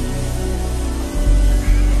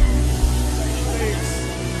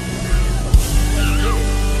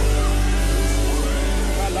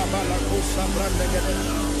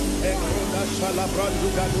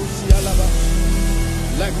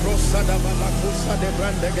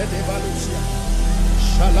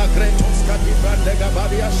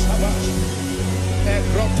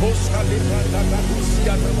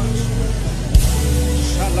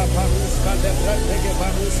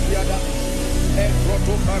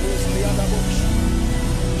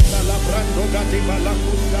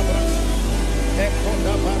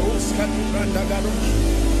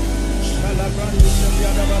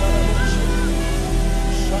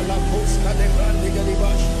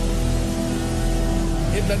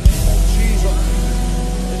 In the name of Jesus,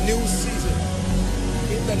 a new season.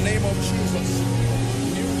 In the name of Jesus,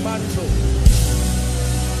 new mantle.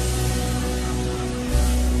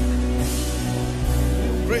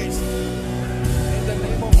 Grace. In the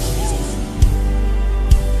name of Jesus.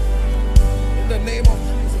 In the name of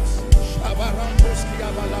Jesus.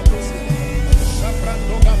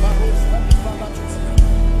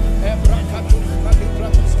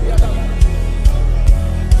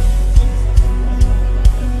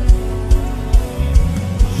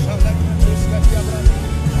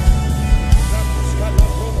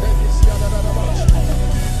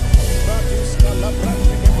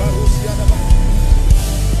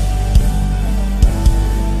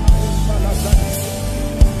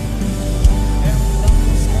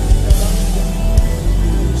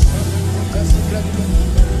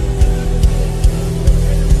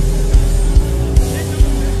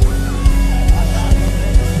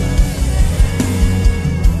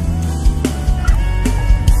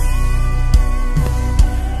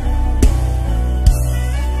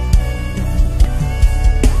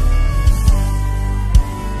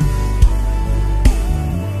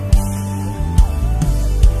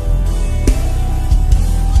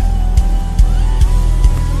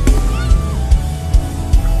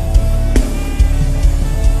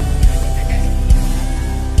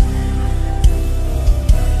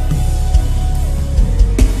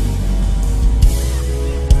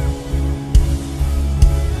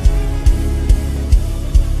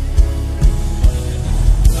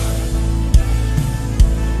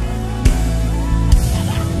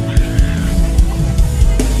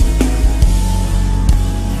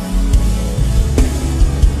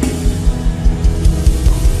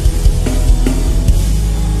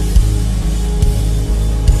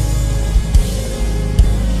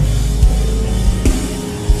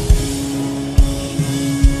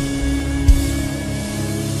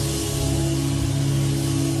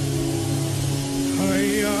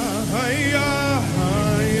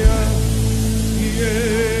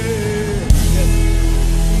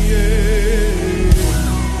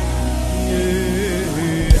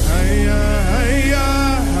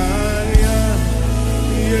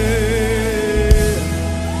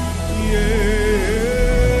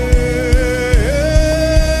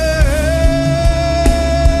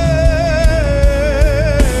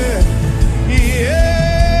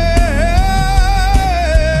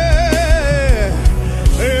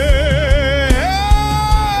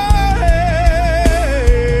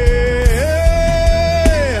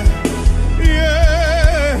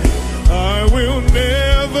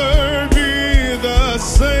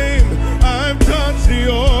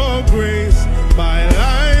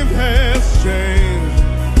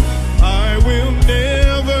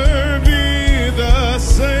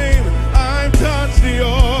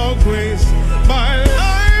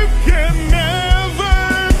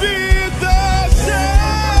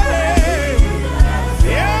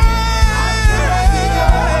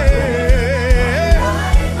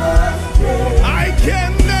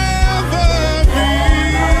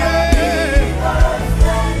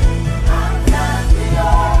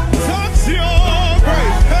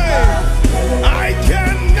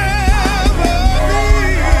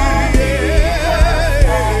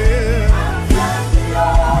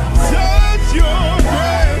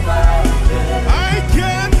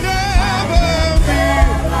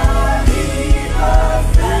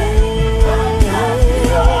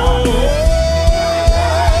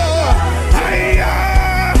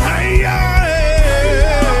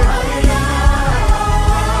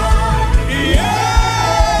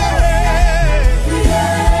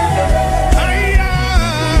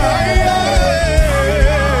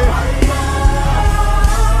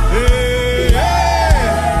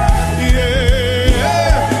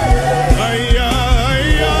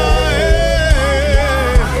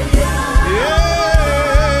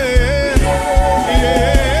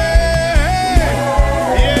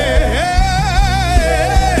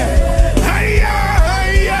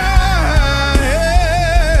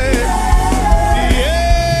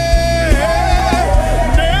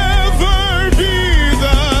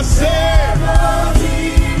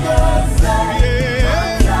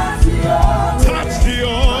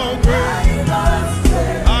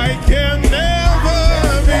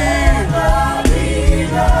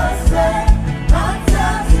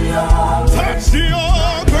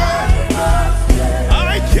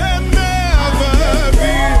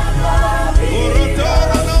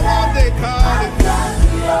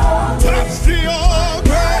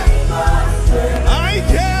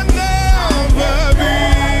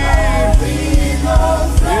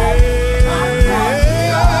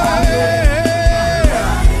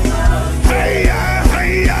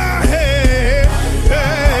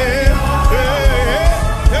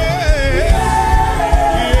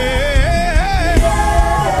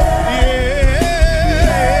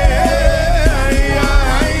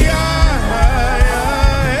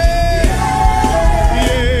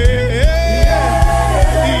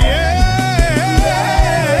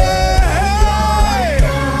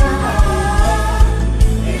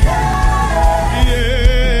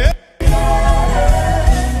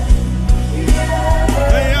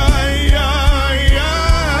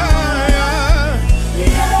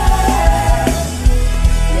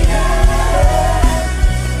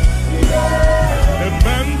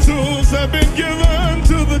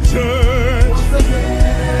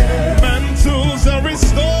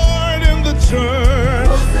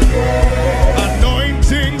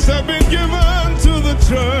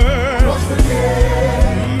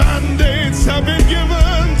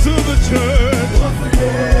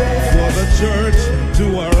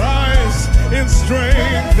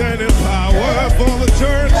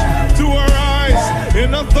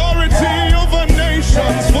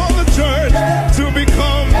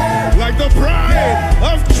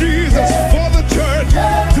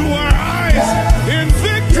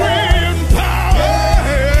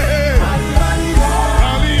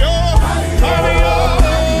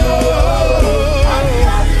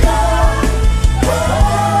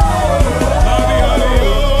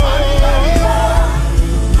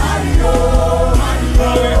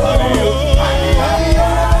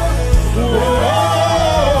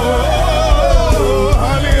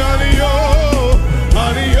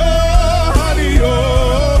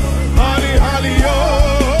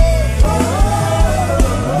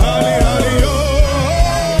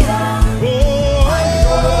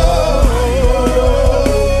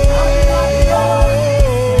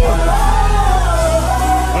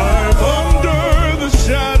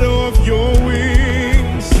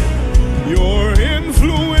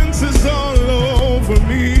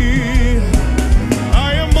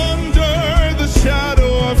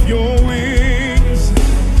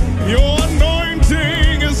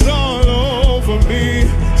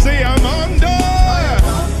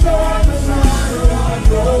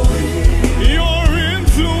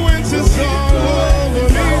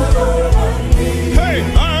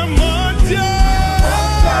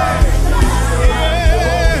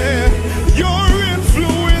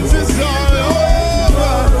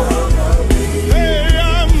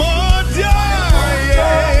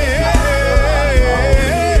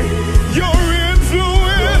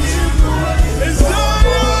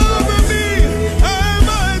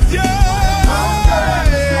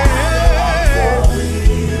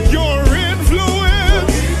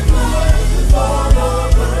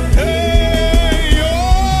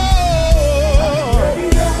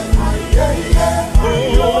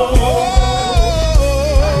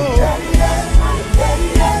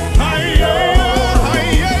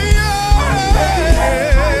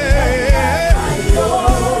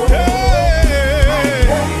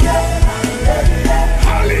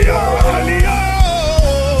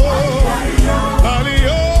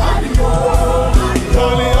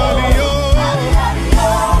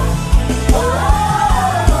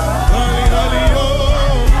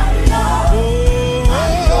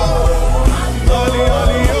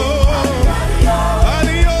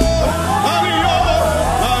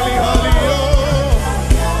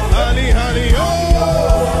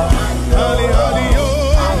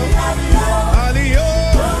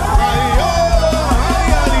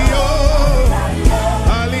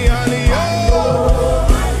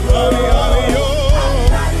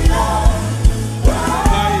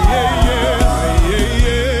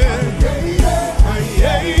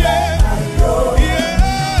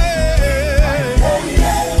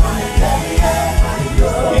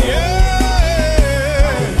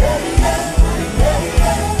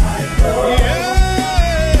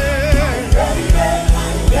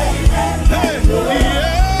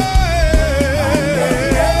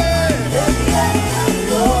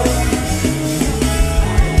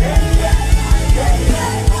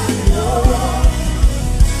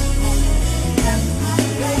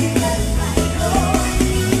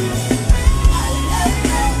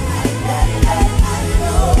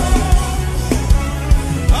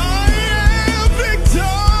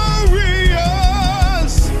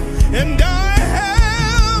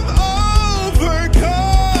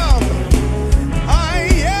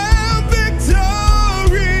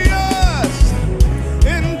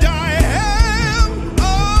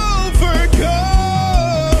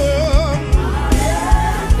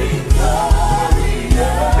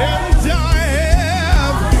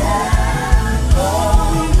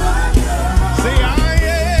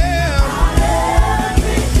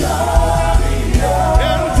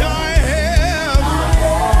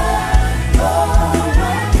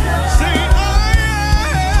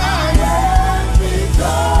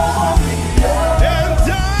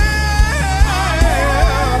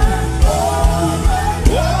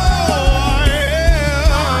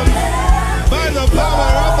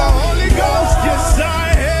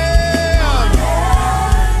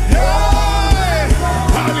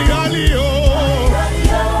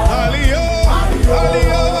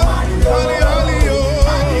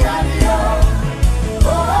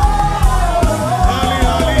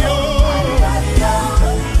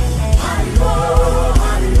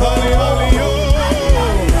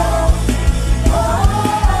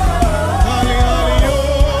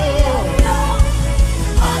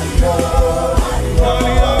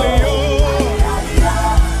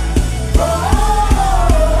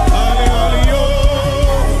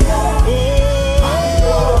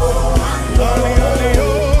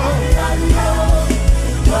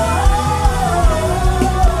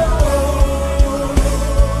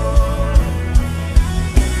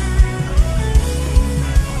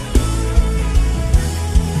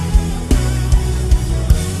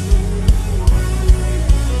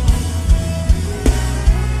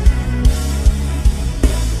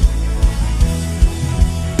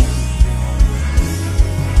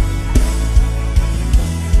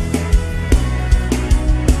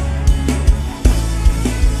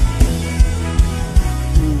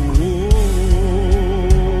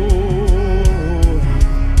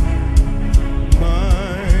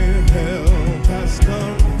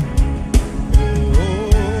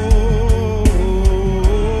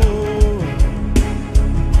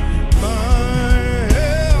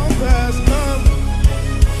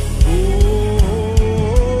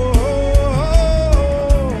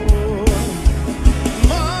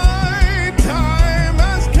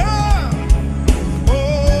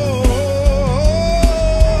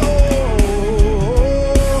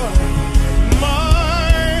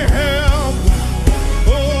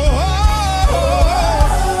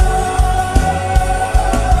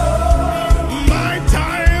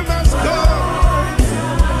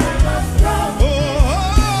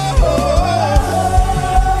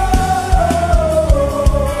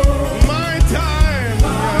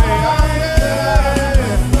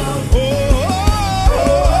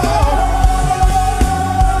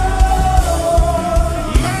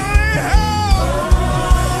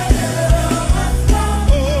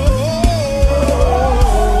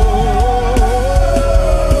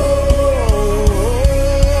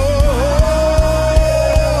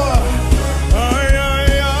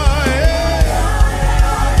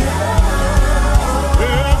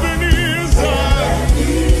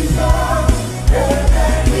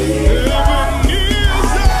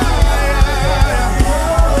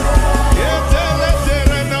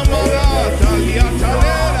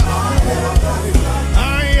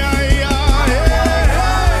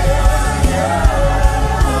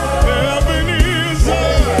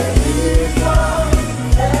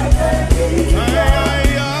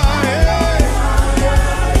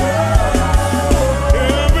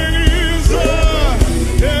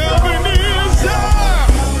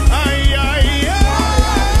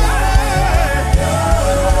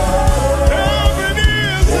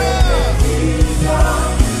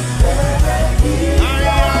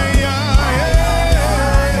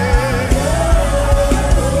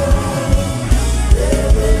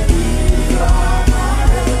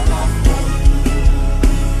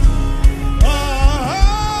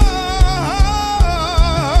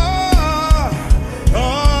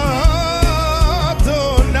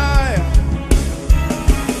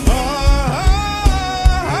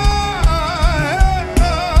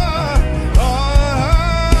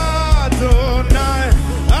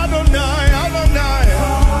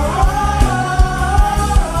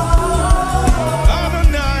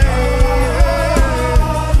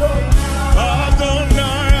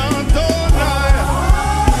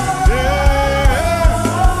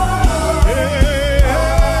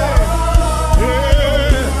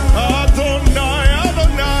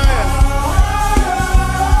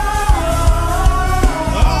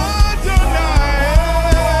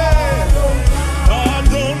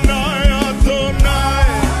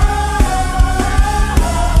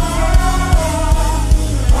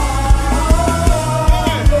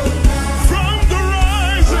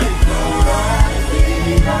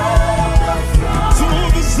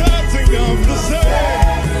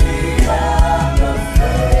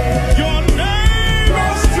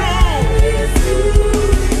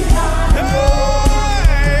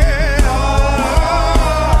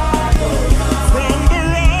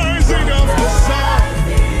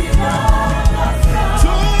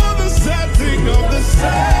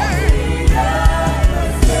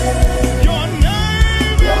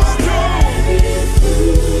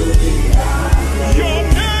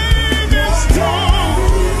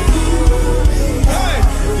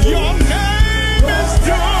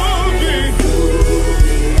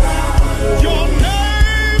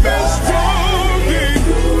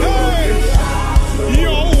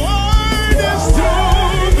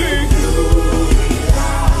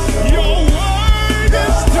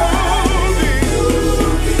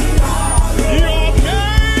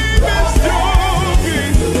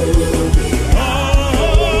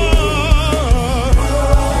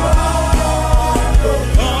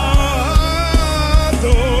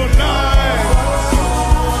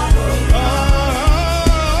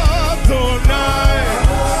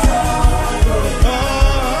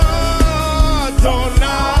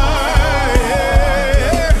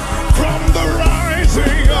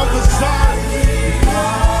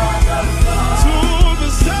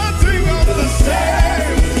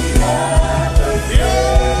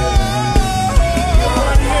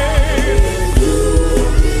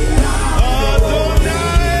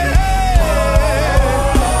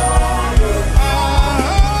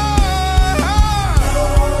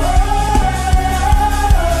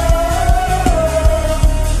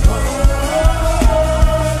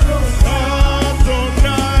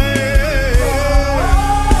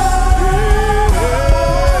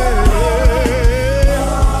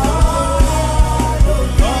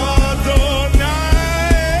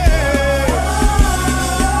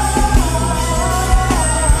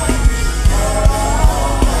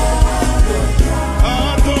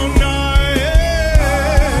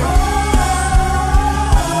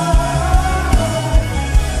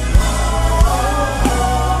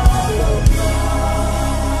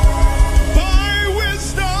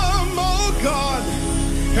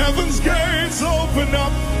 Heaven's gates open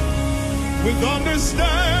up. With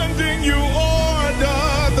understanding you order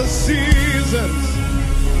the seasons,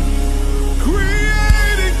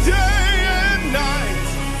 creating day and night,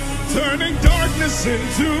 turning darkness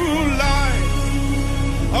into light,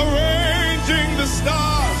 arranging the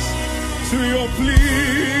stars to your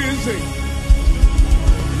pleasing.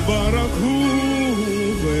 Barak hu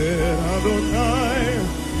Adonai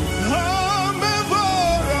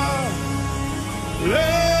Hamevora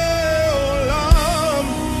Leolam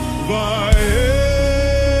Vaed.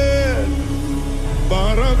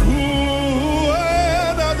 Barak hu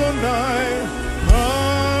Adonai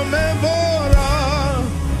Hamevora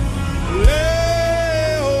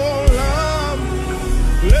Leolam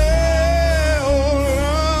Leolam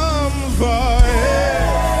Vaed.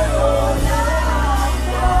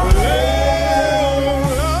 Leolam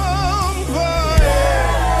Vaed.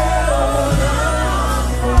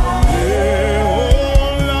 Leolam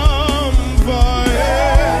Vaed. Leolam Vaed.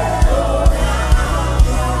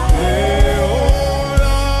 Leolam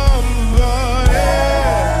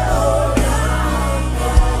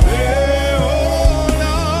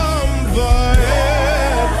Vaed.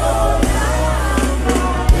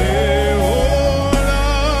 Leolam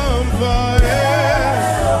Vaed.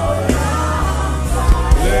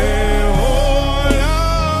 Leolam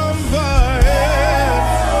Vaed.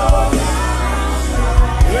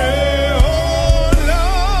 Leolam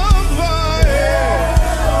Vaed.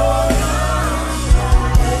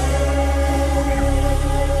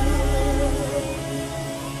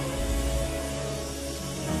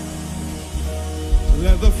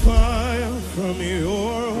 Let the fire from your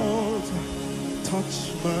altar touch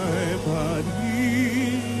my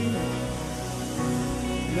body.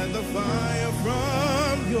 Let the fire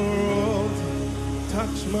from your altar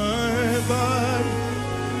touch my body.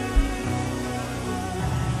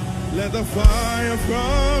 Let the fire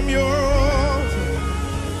from your altar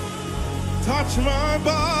touch my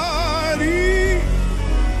body.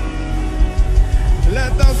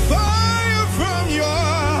 Let the fire from your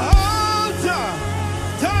altar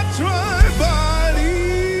touch my body.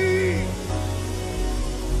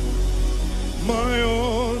 My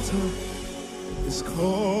altar is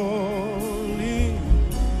calling.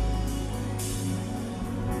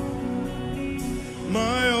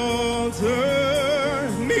 My altar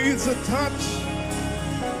needs a touch.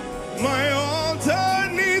 My altar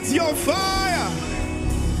needs your fire.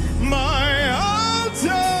 My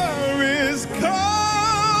altar is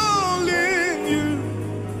calling you.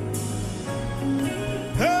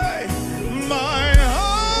 Hey, my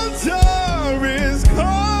altar is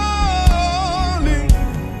calling.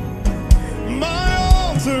 My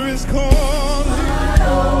altar is calling.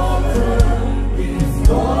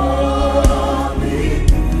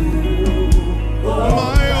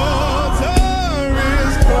 My altar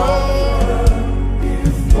is calling.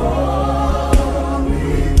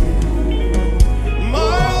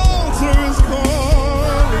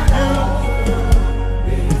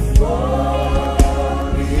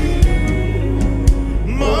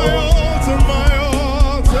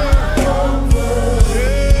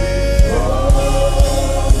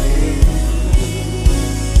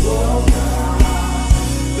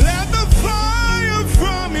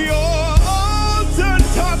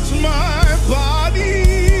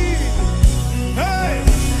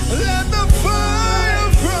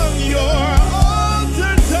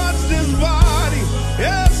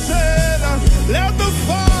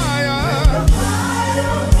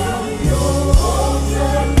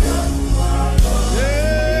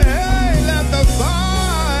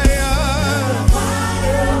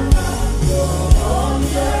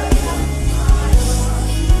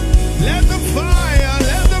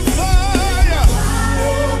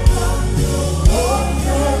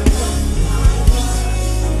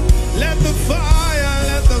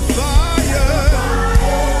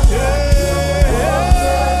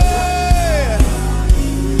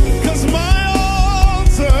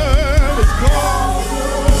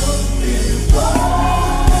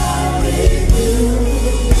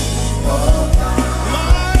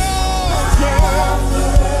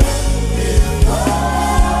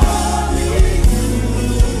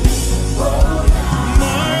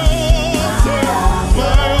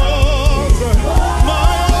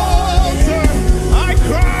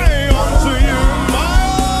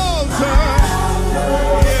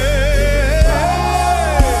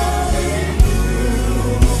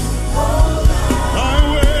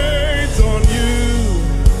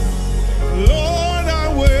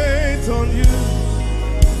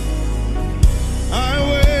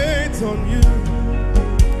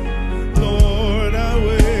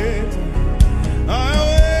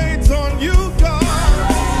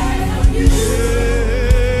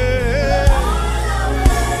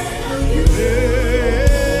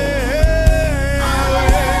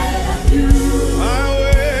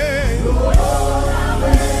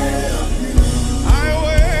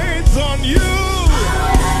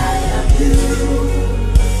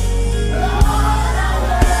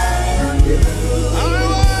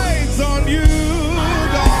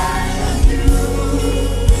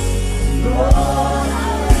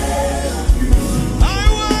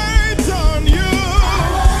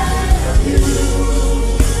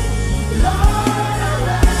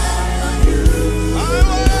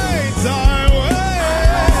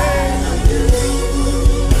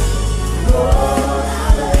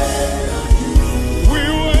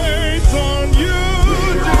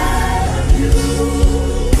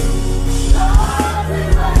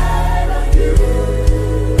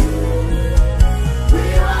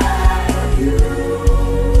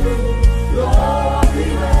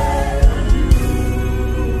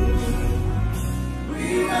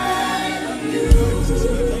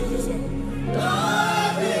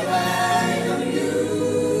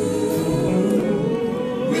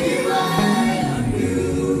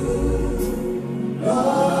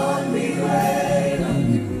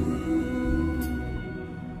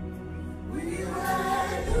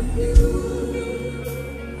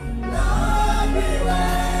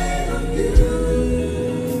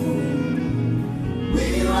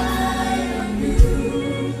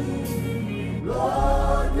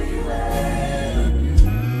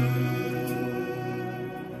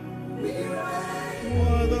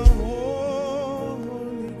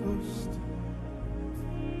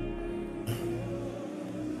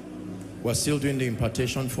 We're still doing the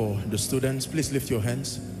impartation for the students. Please lift your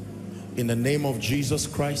hands. In the name of Jesus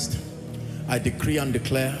Christ, I decree and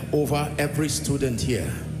declare over every student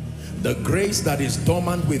here, the grace that is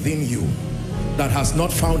dormant within you, that has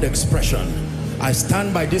not found expression, I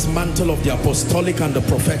stand by this mantle of the apostolic and the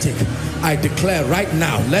prophetic. I declare right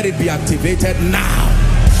now, let it be activated now.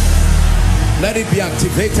 Let it be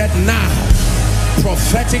activated now.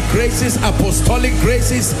 Prophetic graces, apostolic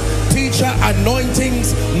graces, teacher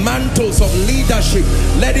anointings, mantles of leadership,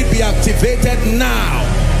 let it be activated now.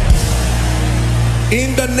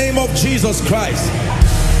 In the name of Jesus Christ,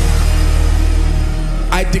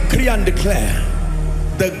 I decree and declare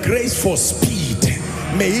the grace for speed,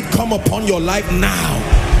 may it come upon your life now.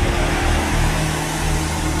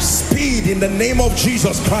 Speed in the name of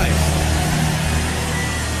Jesus Christ.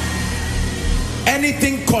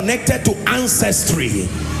 Anything connected to ancestry,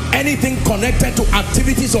 anything connected to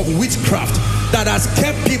activities of witchcraft that has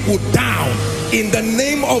kept people down, in the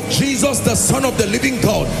name of Jesus, the Son of the living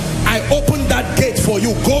God, I open that gate for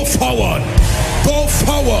you. Go forward, go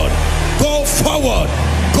forward, go forward,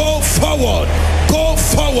 go forward, go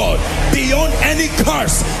forward, beyond any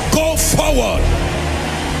curse, go forward.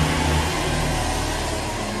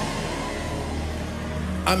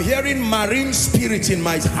 I'm hearing marine spirits in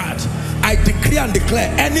my heart. I decree and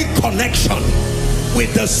declare any connection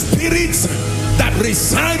with the spirits that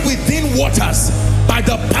reside within waters, by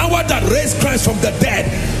the power that raised Christ from the dead,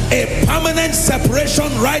 a permanent separation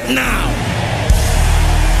right now.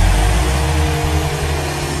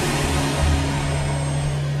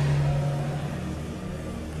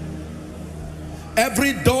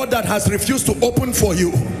 Every door that has refused to open for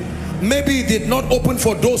you, maybe it did not open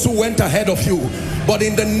for those who went ahead of you, but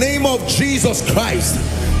in the name of Jesus Christ,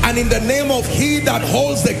 and in the name of he that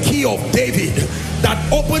holds the key of David,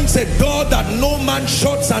 that opens a door that no man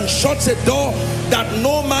shuts, and shuts a door that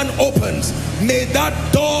no man opens, may that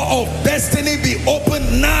door of destiny be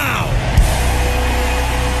opened now.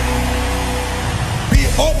 Be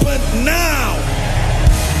opened now.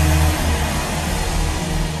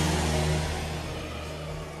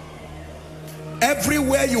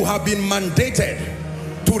 Everywhere you have been mandated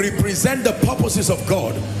to represent the purposes of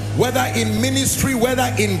God, whether in ministry,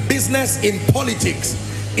 whether in business, in politics,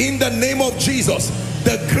 in the name of Jesus,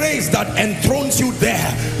 the grace that enthrones you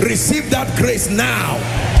there, receive that grace now.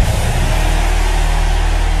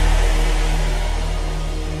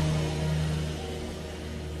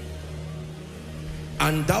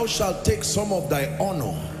 And thou shalt take some of thy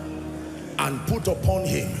honor and put upon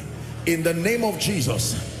him, in the name of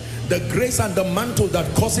Jesus, the grace and the mantle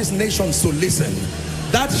that causes nations to listen.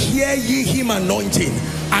 That hear ye him anointing,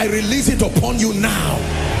 I release it upon you now.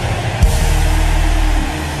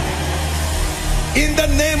 In the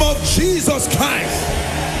name of Jesus Christ.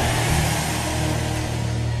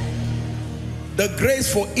 The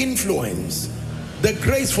grace for influence, the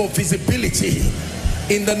grace for visibility,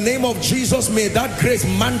 in the name of Jesus, may that grace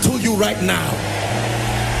mantle you right now.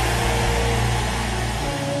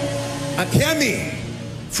 And hear me,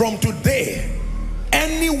 from today,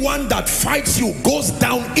 anyone that fights you goes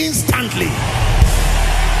down instantly.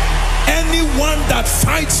 Anyone that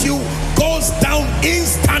fights you goes down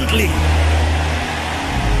instantly.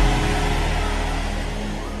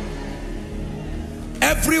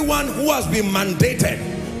 Everyone who has been mandated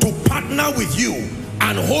to partner with you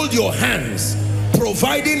and hold your hands,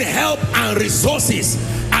 providing help and resources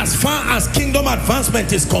as far as kingdom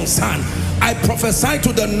advancement is concerned, I prophesy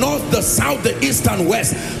to the north, the south, the east and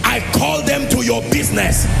west. I call them to your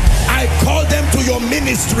business. I call them to your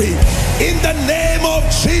ministry. In the name of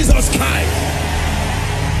Jesus Christ.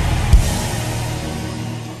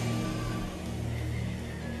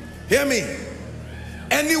 Hear me.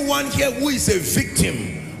 Anyone here who is a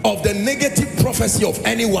victim of the negative prophecy of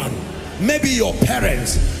anyone, maybe your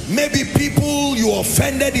parents, maybe people you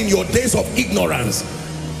offended in your days of ignorance.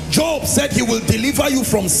 Job said he will deliver you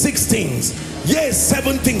from 6 things. Yes,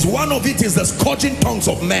 7 things. One of it is the scourging tongues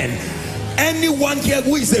of men. Anyone here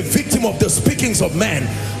who is a victim of the speakings of men,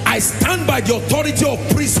 I stand by the authority of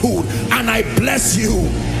priesthood and I bless you.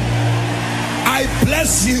 I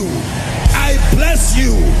bless you. I bless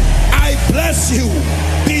you. I bless you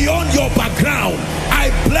beyond your background. I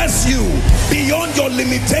bless you beyond your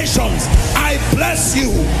limitations. I bless you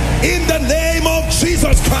in the name of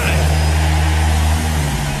Jesus Christ.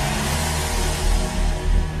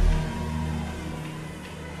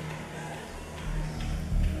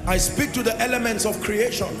 I speak to the elements of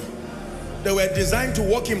creation. They were designed to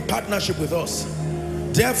work in partnership with us.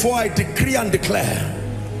 Therefore, I decree and declare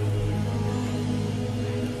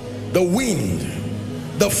the wind,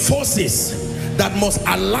 the forces that must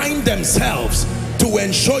align themselves to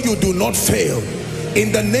ensure you do not fail.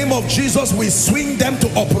 In the name of Jesus, we swing them to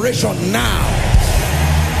operation now.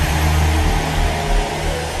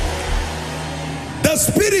 The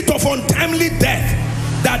spirit of untimely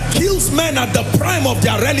death that kills men at the prime of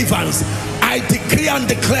their relevance, I decree and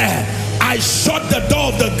declare, I shut the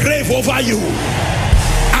door of the grave over you.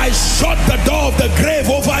 I shut the door of the grave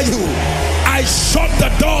over you. I shut the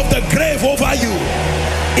door of the grave over you.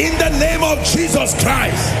 In the name of Jesus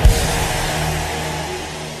Christ.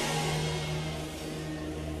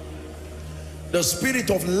 The spirit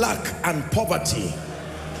of lack and poverty.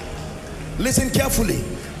 Listen carefully,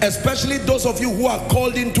 especially those of you who are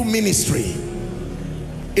called into ministry.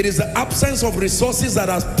 It is the absence of resources that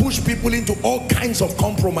has pushed people into all kinds of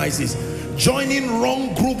compromises, joining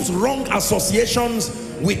wrong groups, wrong associations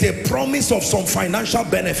with a promise of some financial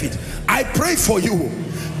benefit. I pray for you,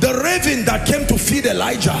 the raven that came to feed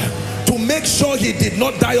Elijah to make sure he did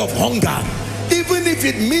not die of hunger, even if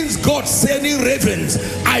it means God sending ravens,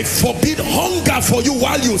 I forbid hunger for you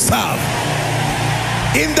while you serve.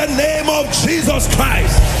 In the name of Jesus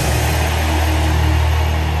Christ.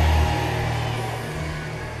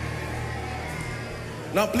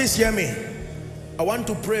 Now please hear me. I want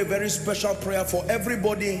to pray a very special prayer for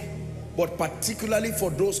everybody, but particularly for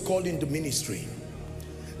those called into ministry.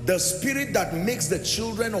 The spirit that makes the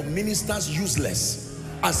children of ministers useless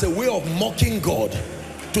as a way of mocking God,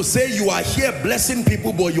 to say you are here blessing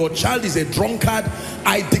people but your child is a drunkard,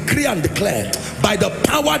 I decree and declare by the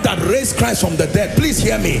power that raised Christ from the dead, please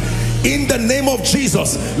hear me, in the name of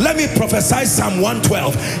Jesus, let me prophesy Psalm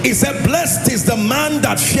 112. It said, blessed is the man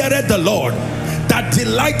that feareth the Lord, that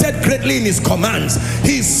delighted greatly in his commands.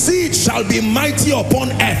 His seed shall be mighty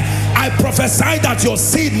upon earth. I prophesy that your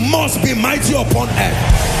seed must be mighty upon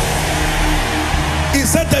earth. He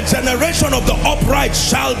said the generation of the upright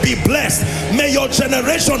shall be blessed. May your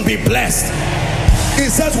generation be blessed. He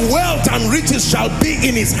says wealth and riches shall be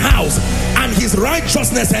in his house, and his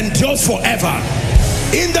righteousness endures forever.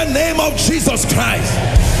 In the name of Jesus Christ.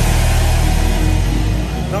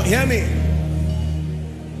 Now hear me.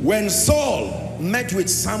 When Saul met with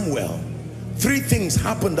Samuel, three things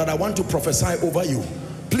happened that I want to prophesy over you.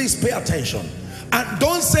 Please pay attention. And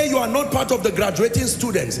don't say you are not part of the graduating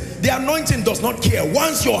students. The anointing does not care.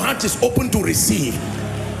 Once your heart is open to receive,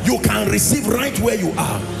 you can receive right where you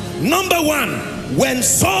are. Number one, when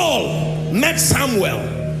Saul met Samuel,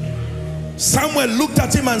 Samuel looked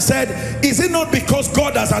at him and said, is it not because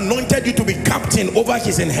God has anointed you to be captain over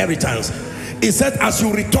his inheritance? He said, as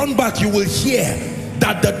you return back, you will hear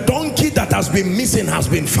that the donkey that has been missing has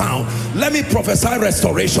been found. Let me prophesy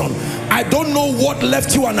restoration. I don't know what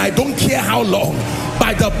left you and I don't care how long.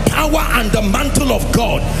 By the power and the mantle of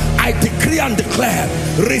God, I decree and declare,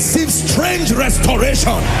 receive strange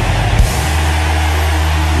restoration.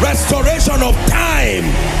 Restoration of time,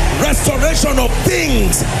 restoration of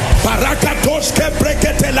things.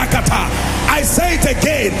 I say it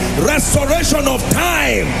again, restoration of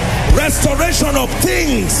time, restoration of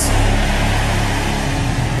things.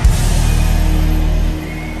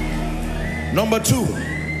 Number two,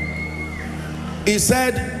 he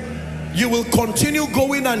said, you will continue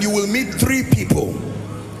going and you will meet three people,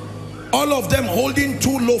 all of them holding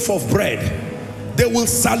 2 loaves of bread. They will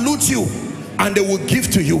salute you and they will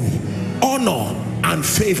give to you honor and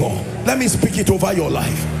favor. Let me speak it over your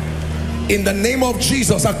life. In the name of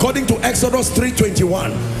Jesus, according to Exodus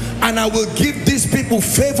 3:21, and I will give these people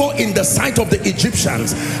favor in the sight of the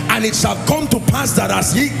Egyptians, and it shall come to pass that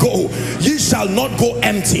as ye go, ye shall not go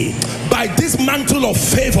empty. By this mantle of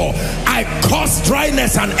favor, I cause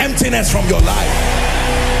dryness and emptiness from your life.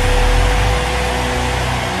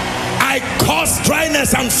 I cause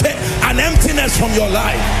dryness and emptiness from your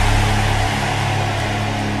life.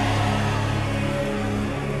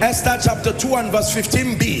 Esther chapter 2 and verse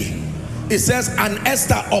 15b, it says, and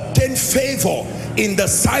Esther obtained favor in the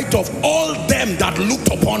sight of all them that looked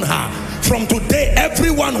upon her. From today,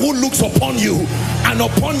 everyone who looks upon you and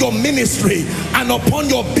upon your ministry and upon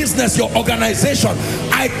your business, your organization,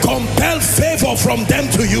 I compel favor from them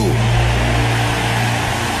to you.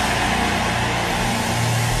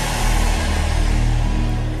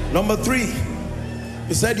 Number 3,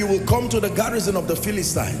 he said, you will come to the garrison of the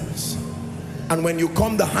Philistines, and when you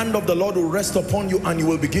come, the hand of the Lord will rest upon you and you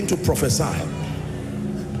will begin to prophesy.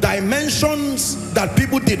 Dimensions that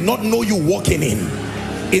people did not know you walking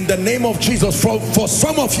in the name of Jesus. For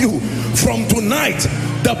some of you, from tonight,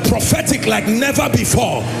 the prophetic like never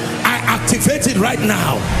before, I activate it right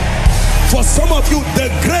now. For some of you, the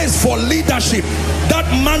grace for leadership, that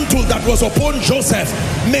mantle that was upon Joseph,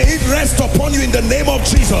 may it rest upon you in the name of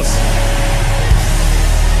Jesus.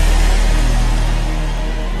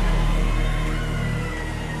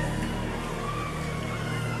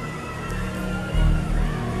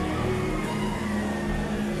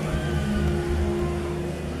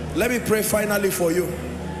 Let me pray finally for you.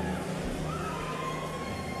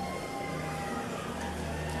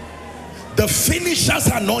 The finisher's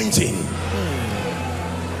anointing.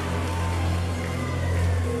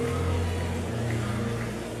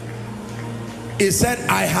 He said,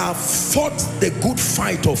 I have fought the good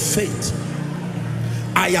fight of faith.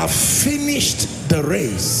 I have finished the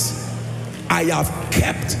race. I have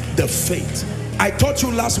kept the faith. I taught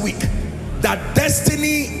you last week that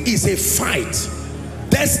destiny is a fight.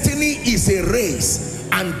 Destiny is a race.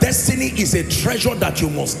 And destiny is a treasure that you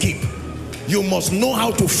must keep. You must know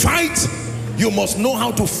how to fight. You must know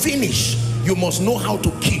how to finish. You must know how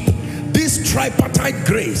to keep. This tripartite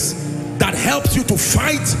grace that helps you to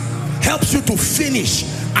fight, helps you to finish,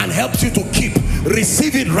 and helps you to keep.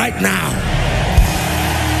 Receive it right now.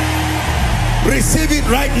 Receive it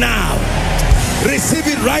right now. Receive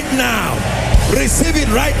it right now. Receive it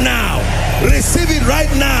right now. Receive it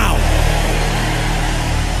right now.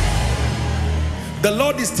 The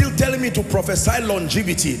Lord is still telling me to prophesy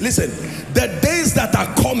longevity. Listen, the days that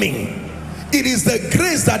are coming, it is the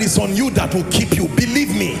grace that is on you that will keep you.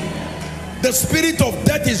 Believe me. The spirit of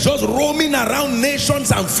death is just roaming around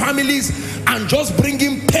nations and families and just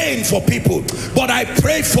bringing pain for people. But I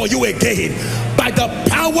pray for you again, by the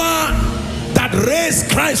power that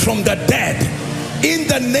raised Christ from the dead, in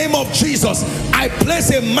the name of Jesus, I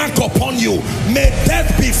place a mark upon you. May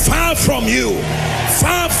death be far from you,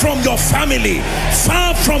 far from your family,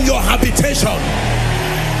 far from your habitation.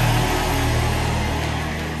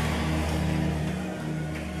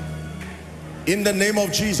 In the name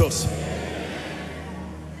of Jesus.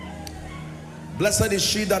 Blessed is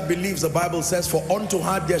she that believes, the Bible says, for unto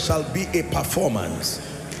her there shall be a performance.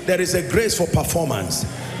 There is a grace for performance.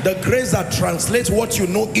 The grace that translates what you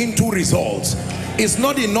know into results. It's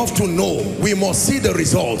not enough to know, we must see the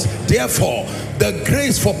results. Therefore, the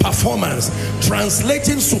grace for performance,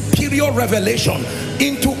 translating superior revelation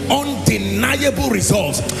into undeniable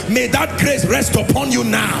results. May that grace rest upon you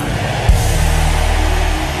now.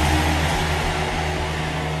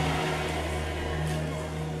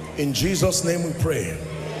 In Jesus' name we pray.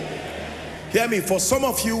 Hear me, for some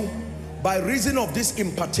of you, by reason of this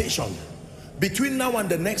impartation, between now and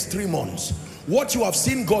the next 3 months, what you have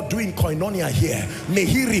seen God do in Koinonia here, may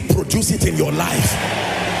He reproduce it in your life.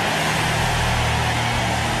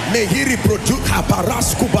 May He reproduce,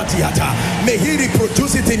 may He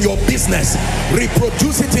reproduce it in your business,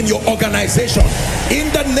 reproduce it in your organization,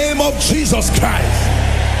 in the name of Jesus Christ.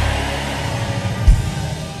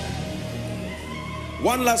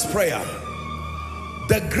 One last prayer.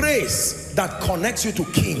 The grace that connects you to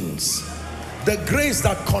kings, the grace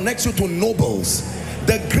that connects you to nobles,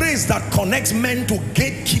 the grace that connects men to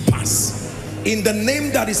gatekeepers, in the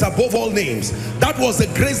name that is above all names. That was the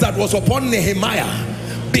grace that was upon Nehemiah,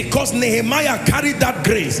 because Nehemiah carried that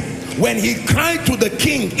grace. When he cried to the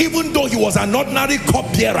king, even though he was an ordinary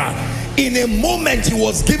cupbearer, in a moment he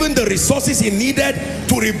was given the resources he needed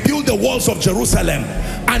to rebuild the walls of Jerusalem,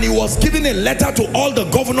 and he was given a letter to all the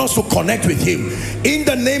governors to connect with him. In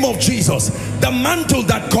the name of Jesus, the mantle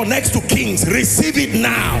that connects to kings, receive it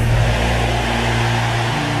now.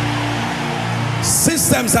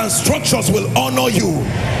 Systems and structures will honor you.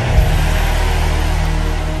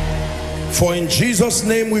 For in Jesus'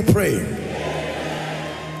 name we pray.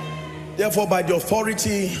 Therefore, by the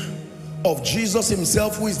authority of Jesus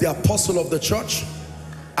himself, who is the apostle of the church,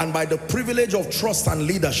 and by the privilege of trust and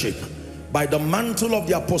leadership, by the mantle of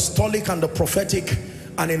the apostolic and the prophetic,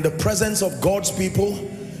 and in the presence of God's people,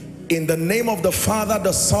 in the name of the Father,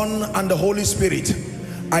 the Son, and the Holy Spirit,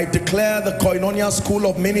 I declare the Koinonia School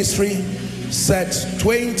of Ministry set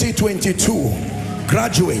 2022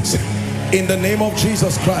 graduates in the name of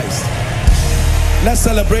Jesus Christ. Let's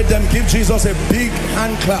celebrate them. Give Jesus a big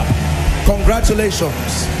hand clap.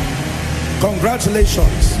 Congratulations.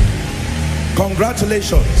 Congratulations.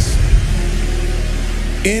 Congratulations.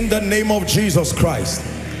 In the name of Jesus Christ.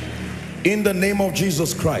 In the name of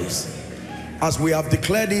Jesus Christ. As we have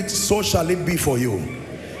declared it, so shall it be for you.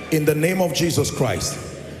 In the name of Jesus Christ.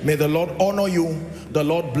 May the Lord honor you. The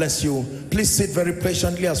Lord bless you. Please sit very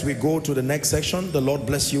patiently as we go to the next section. The Lord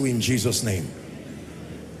bless you in Jesus' name.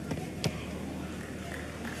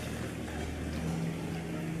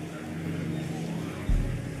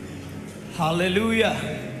 Hallelujah.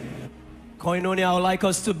 Koinonia, I would like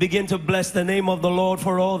us to begin to bless the name of the Lord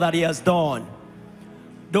for all that he has done.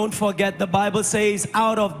 Don't forget, the Bible says,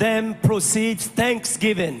 out of them proceeds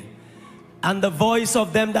thanksgiving and the voice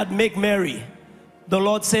of them that make merry. The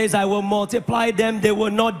Lord says, I will multiply them, they will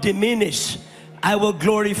not diminish. I will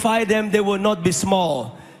glorify them, they will not be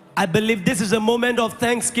small. I believe this is a moment of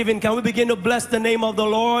thanksgiving. Can we begin to bless the name of the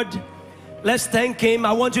Lord? Let's thank him.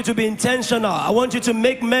 I want you to be intentional. I want you to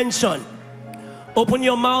make mention. Open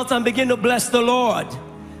your mouth and begin to bless the Lord.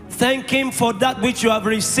 Thank him for that which you have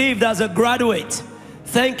received as a graduate.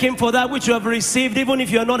 Thank him for that which you have received, even if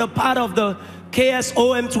you're not a part of the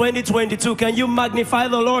KSOM 2022. Can you magnify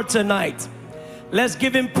the Lord tonight? Let's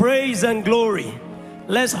give him praise and glory.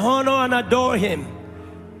 Let's honor and adore him.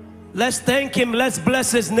 Let's thank him. Let's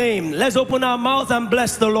bless his name. Let's open our mouth and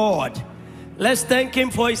bless the Lord. Let's thank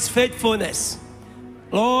him for his faithfulness.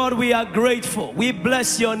 Lord, we are grateful. We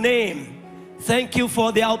bless your name. Thank you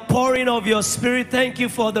for the outpouring of your spirit. Thank you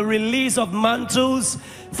for the release of mantles.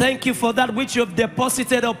 Thank you for that which you have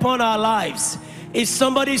deposited upon our lives. Is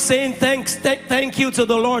somebody saying thank you to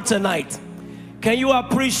the Lord tonight? Can you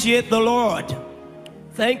appreciate the Lord?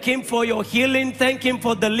 Thank him for your healing. Thank him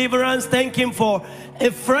for deliverance. Thank him for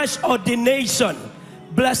a fresh ordination.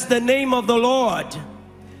 Bless the name of the Lord.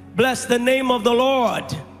 Bless the name of the Lord.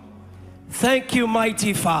 Thank you,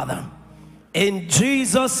 mighty Father. In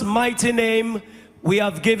Jesus' mighty name, we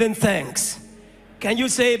have given thanks. Can you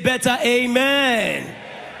say better amen?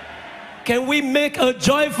 Can we make a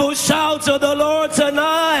joyful shout to the Lord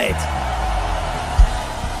tonight?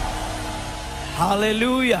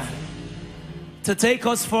 Hallelujah. To take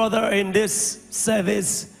us further in this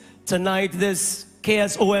service tonight, this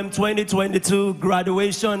KSOM 2022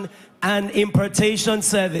 graduation and impartation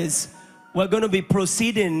service, we're going to be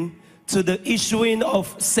proceeding to the issuing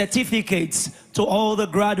of certificates to all the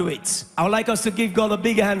graduates. I would like us to give God a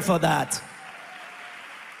big hand for that.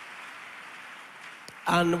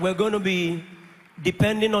 And we're going to be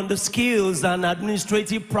depending on the skills and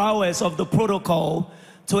administrative prowess of the protocol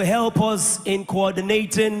to help us in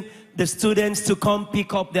coordinating the students to come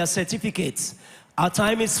pick up their certificates. Our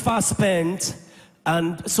time is fast spent,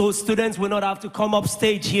 and so students will not have to come up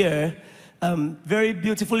stage here. Very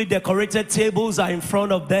beautifully decorated tables are in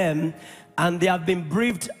front of them, and they have been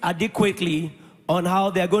briefed adequately on how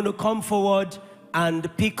they're going to come forward and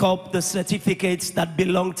pick up the certificates that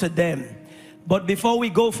belong to them. But before we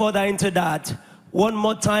go further into that, one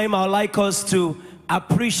more time, I'd like us to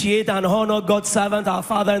appreciate and honor God's servant, our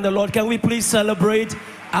Father in the Lord. Can we please celebrate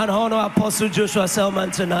and honor Apostle Joshua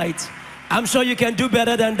Selman tonight? I'm sure you can do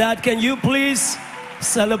better than that. Can you please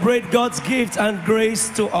celebrate God's gift and grace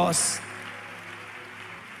to us?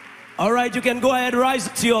 All right, you can go ahead, rise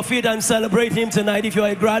to your feet and celebrate him tonight if you're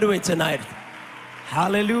a graduate tonight.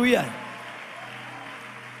 Hallelujah.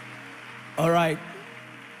 All right.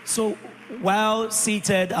 So while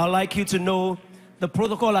seated, I'd like you to know the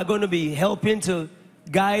protocol are going to be helping to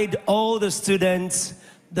guide all the students.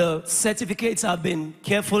 The certificates have been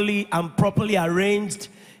carefully and properly arranged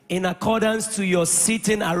in accordance to your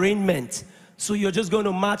seating arrangement. So you're just going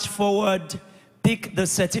to march forward, pick the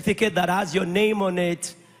certificate that has your name on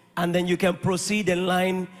it, and then you can proceed in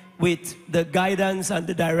line with the guidance and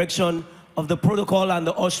the direction of the protocol and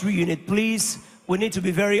the ushering unit. Please, we need to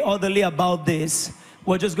be very orderly about this.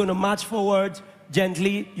 We're just going to march forward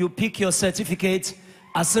gently. You pick your certificate.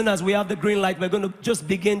 As soon as we have the green light, we're going to just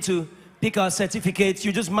begin to pick our certificates.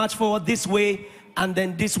 You just march forward this way and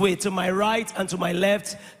then this way, to my right and to my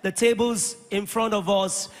left. The tables in front of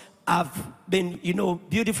us have been,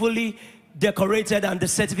 beautifully decorated, and the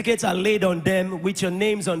certificates are laid on them with your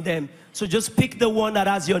names on them. So just pick the one that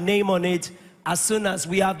has your name on it as soon as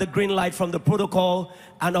we have the green light from the protocol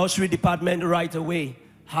and ushering department right away.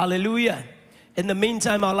 Hallelujah. In the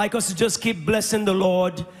meantime, I'd like us to just keep blessing the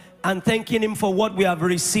Lord and thanking him for what we have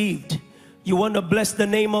received. You want to bless the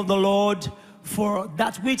name of the Lord for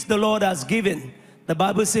that which the Lord has given. The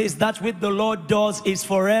Bible says that which the Lord does is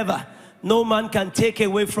forever. No man can take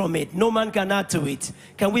away from it. No man can add to it.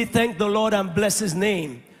 Can we thank the Lord and bless his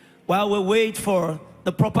name while we wait for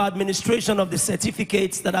the proper administration of the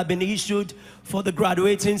certificates that have been issued for the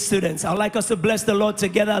graduating students? I'd like us to bless the Lord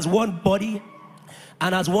together as one body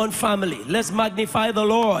and as one family. Let's magnify the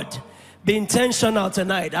Lord. Be intentional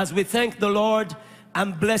tonight as we thank the Lord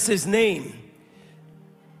and bless his name.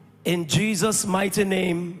 In Jesus' mighty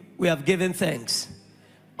name, we have given thanks.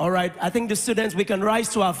 All right, I think the students, we can rise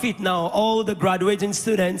to our feet now. All the graduating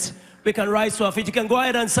students, we can rise to our feet. You can go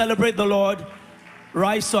ahead and celebrate the Lord.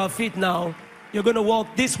 Rise to our feet now. You're going to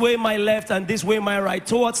walk this way, my left, and this way, my right,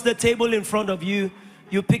 towards the table in front of you.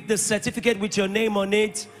 You pick the certificate with your name on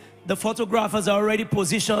it. The photographers are already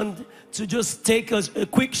positioned to just take a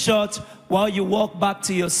quick shot while you walk back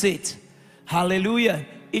to your seat. Hallelujah.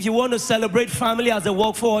 If you want to celebrate family as they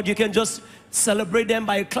walk forward, you can just celebrate them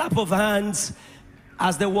by a clap of hands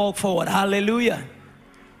as they walk forward. Hallelujah.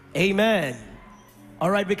 Amen. All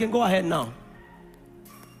right, we can go ahead now.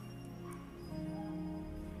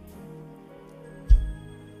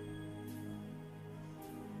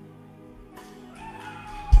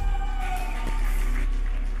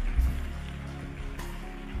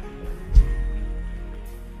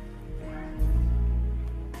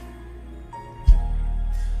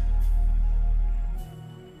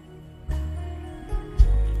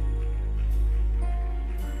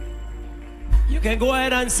 You can go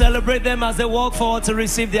ahead and celebrate them as they walk forward to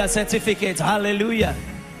receive their certificate. Hallelujah.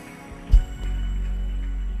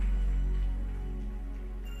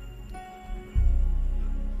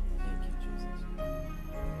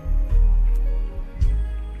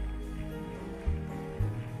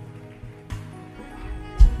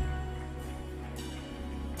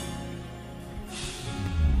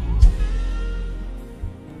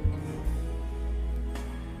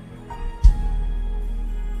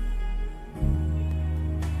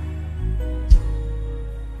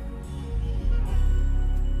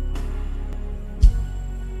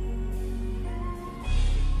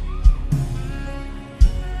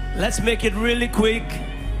 Let's make it really quick.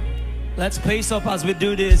 Let's pace up as we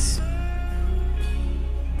do this.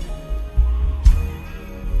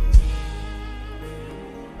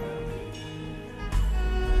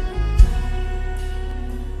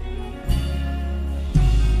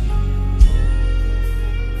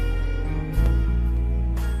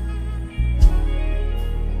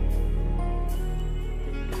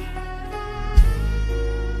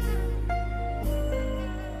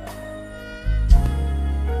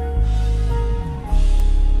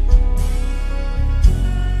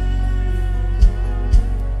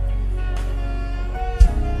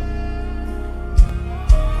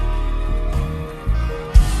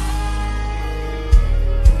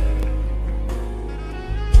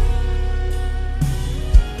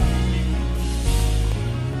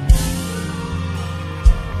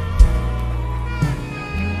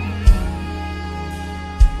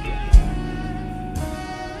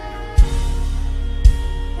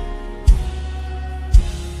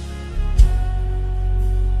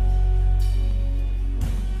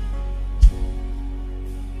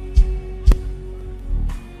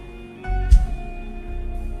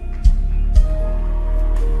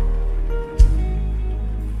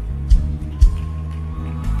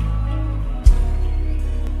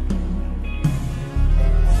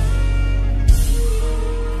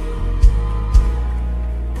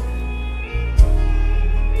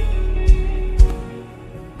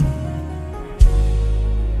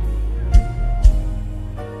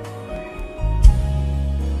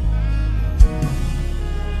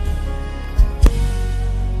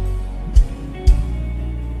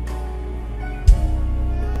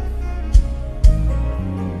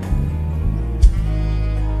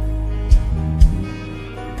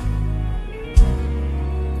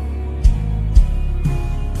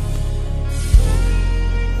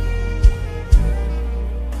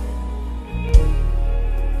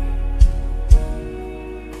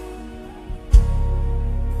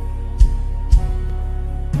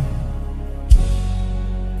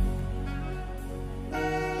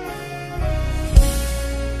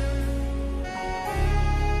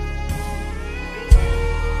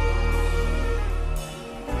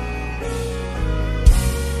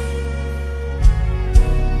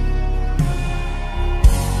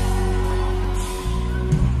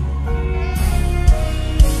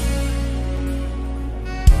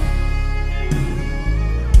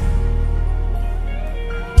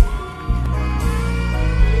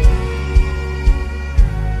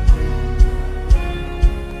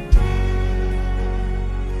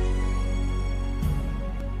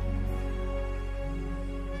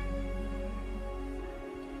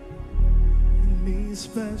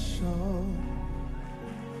 Special,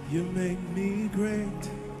 you make me great.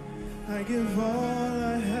 I give all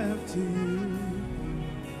I have to you.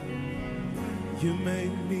 You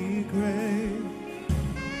make me great.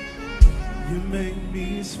 You make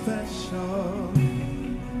me special.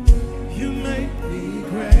 You make me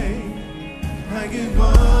great. I give all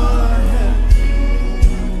I have to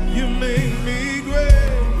you. You make me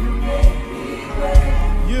great. You make me great.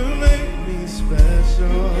 You make me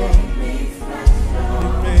special. You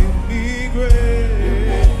make me great.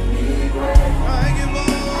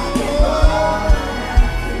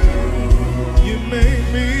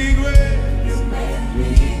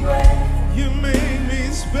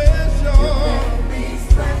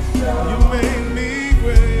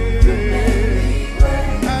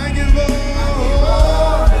 I give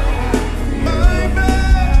all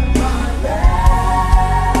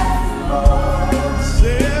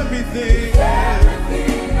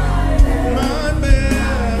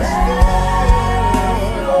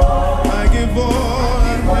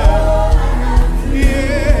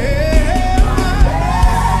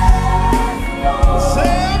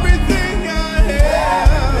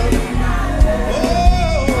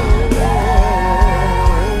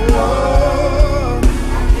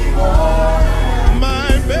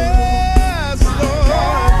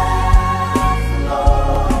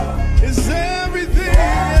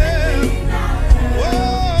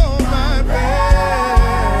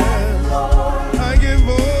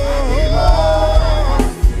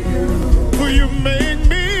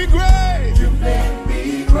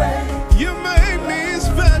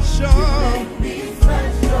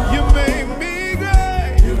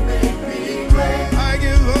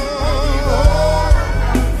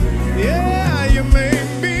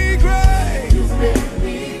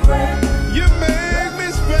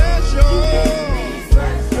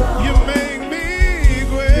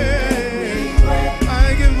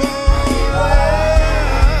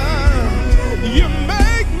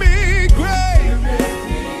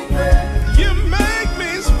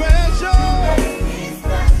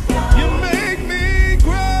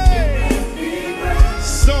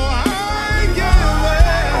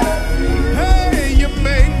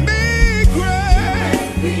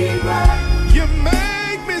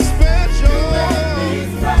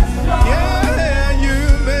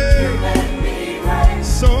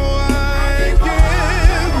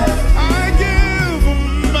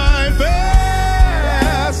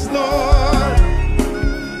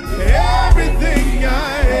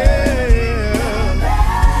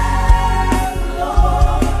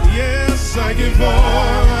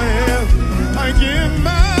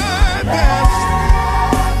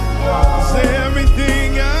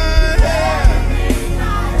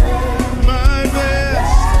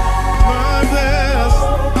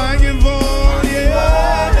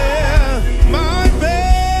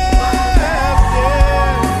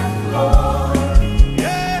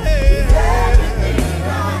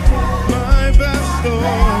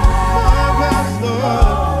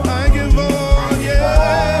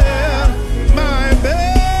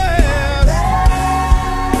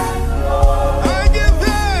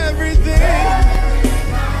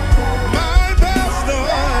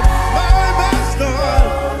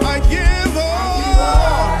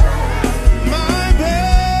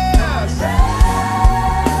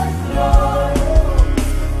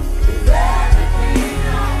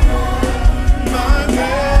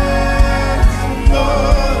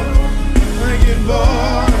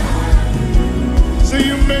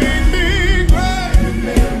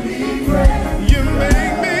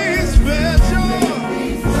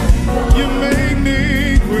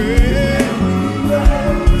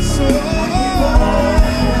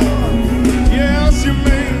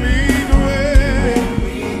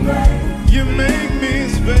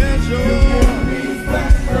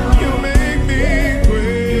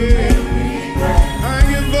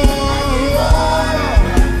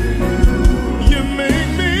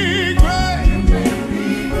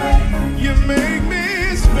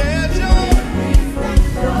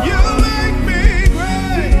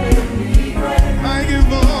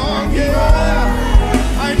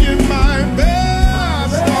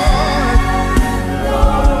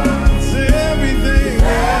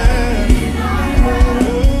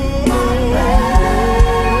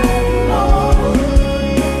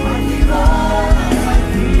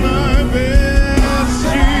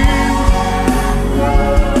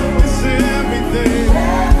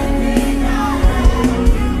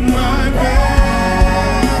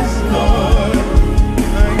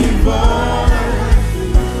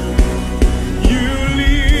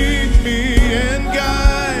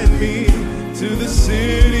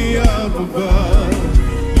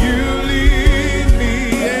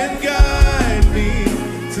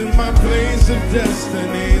of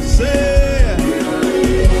destiny. Say,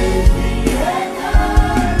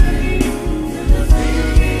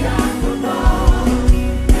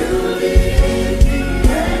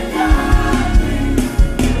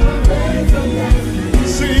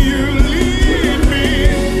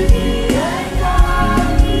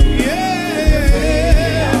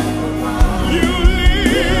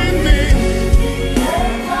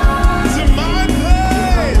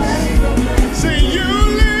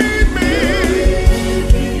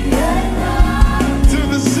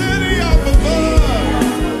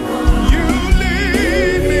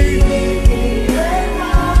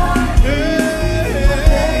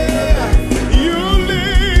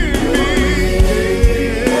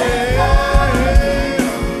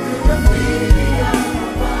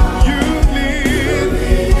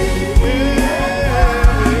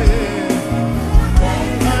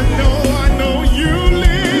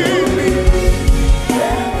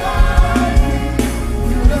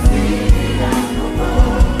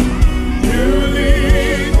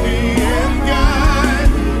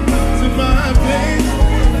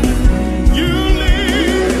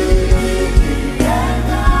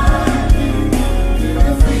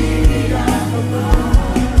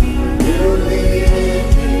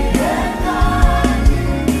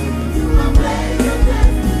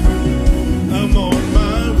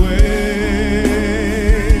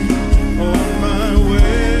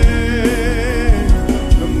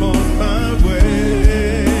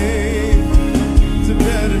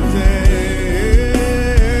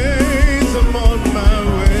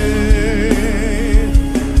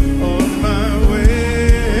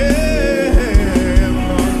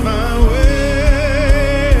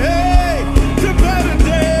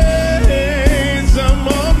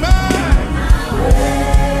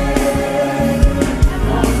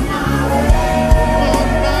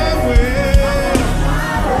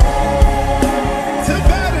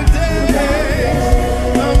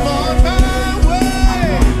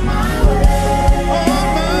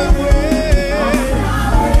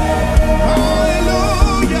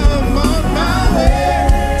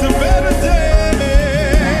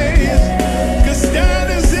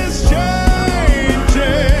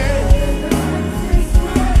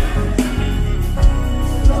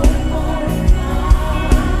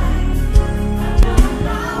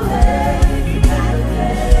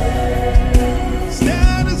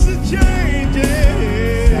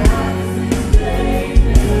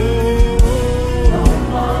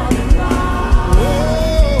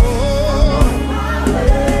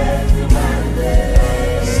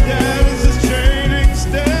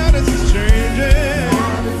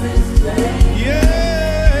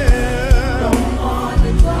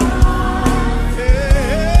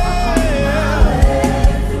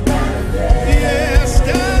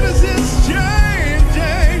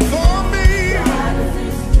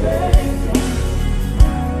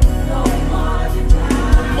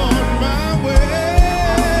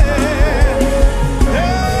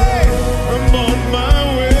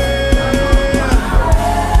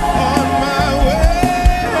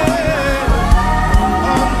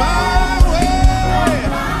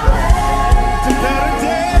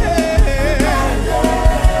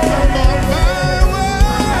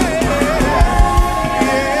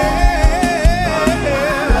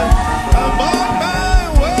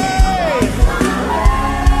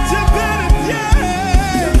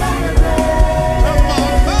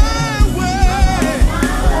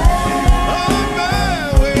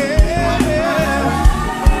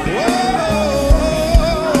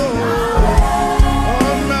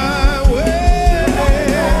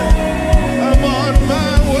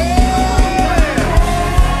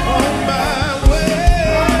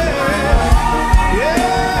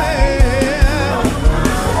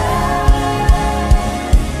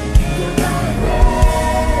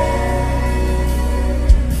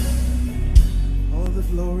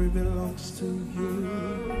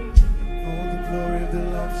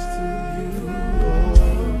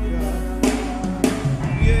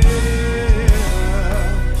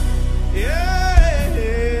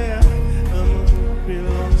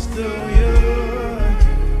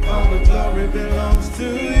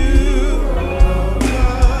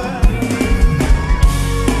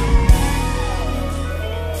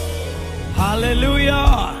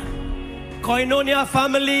 Hallelujah. Koinonia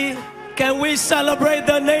family, can we celebrate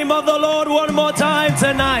the name of the Lord one more time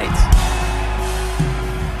tonight?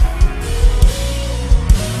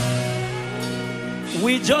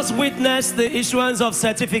 We just witnessed the issuance of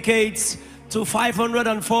certificates to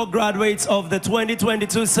 504 graduates of the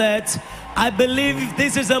 2022 set. I believe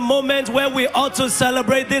this is a moment where we ought to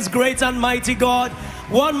celebrate this great and mighty God.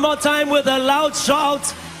 One more time with a loud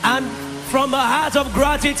shout And from a heart of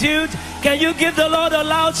gratitude, can you give the Lord a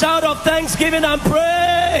loud shout of thanksgiving and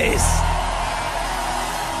praise?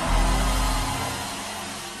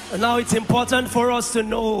 Now it's important for us to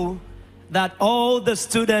know that all the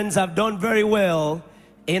students have done very well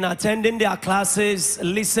in attending their classes,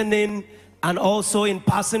 listening, and also in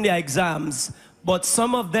passing their exams. But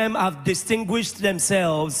some of them have distinguished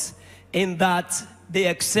themselves in that they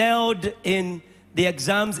excelled in the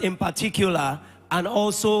exams in particular, and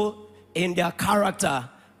also in their character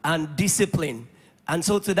and discipline. And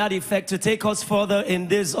so to that effect, to take us further in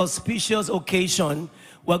this auspicious occasion,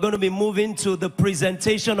 we're going to be moving to the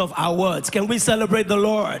presentation of awards. Can we celebrate the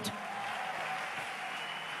Lord?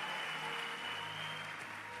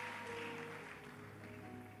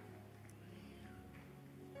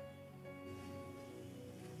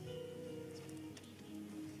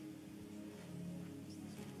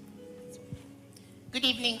 Good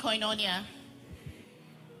evening, Koinonia.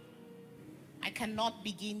 I cannot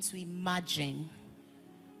begin to imagine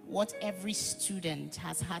what every student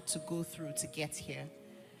has had to go through to get here.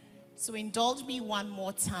 So indulge me one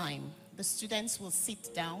more time. The students will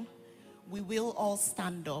sit down. We will all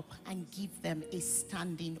stand up and give them a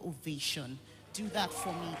standing ovation. Do that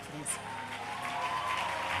for me, please.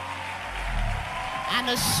 And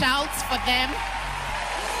a shout for them.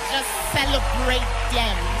 Just celebrate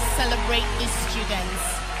them. Celebrate these students.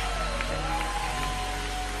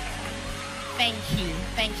 Thank you.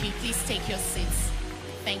 Thank you. Please take your seats.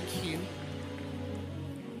 Thank you.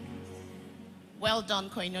 Well done,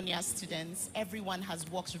 Koinonia students. Everyone has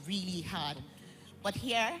worked really hard. But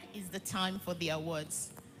here is the time for the awards.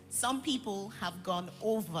 Some people have gone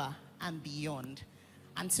over and beyond.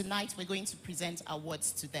 And tonight we're going to present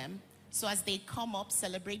awards to them. So as they come up,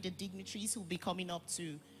 celebrate the dignitaries who will be coming up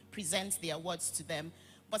to present the awards to them.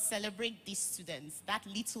 But celebrate these students. That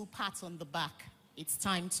little pat on the back, it's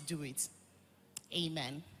time to do it.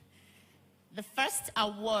 Amen. The first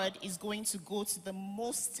award is going to go to the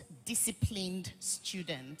most disciplined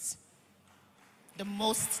student. The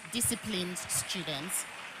most disciplined students.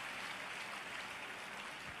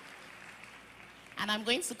 And I'm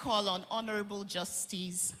going to call on Honorable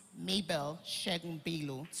Justice Mabel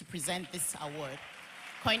Shegun-Bello to present this award.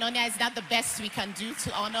 Koinonia, is that the best we can do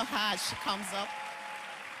to honor her as she comes up?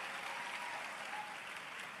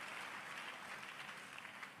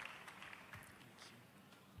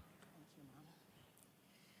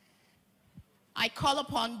 I call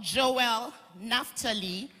upon Joel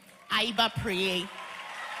Naftali Aiba Priye.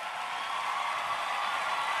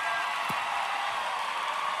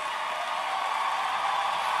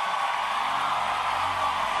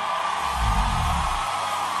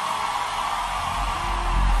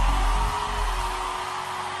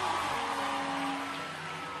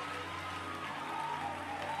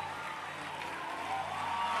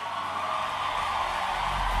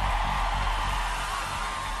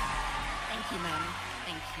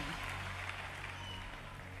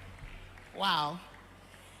 Wow.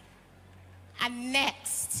 And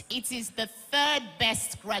next, it is the third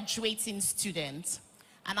best graduating student.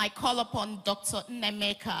 And I call upon Dr.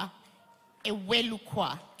 Nemeka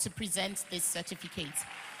Ewelukwa to present this certificate.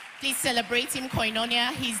 Please celebrate him,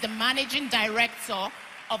 Koinonia. He's the Managing Director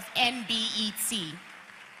of NBET.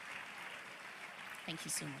 Thank you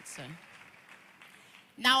so much, sir.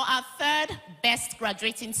 Now, our third best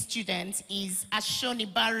graduating student is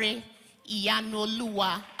Ashonibare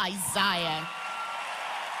Iyanoluwa Isaiah.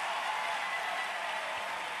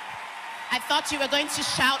 I thought you were going to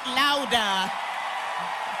shout louder.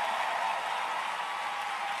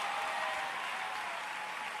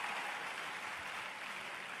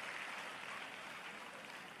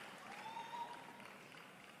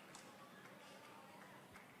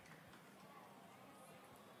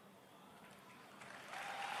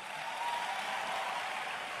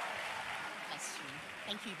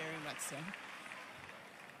 Thank you very much, sir.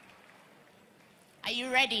 Are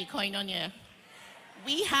you ready, Koinonia?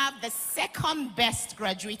 We have the second best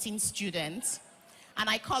graduating student, and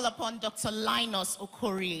I call upon Dr. Linus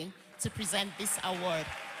Okori to present this award.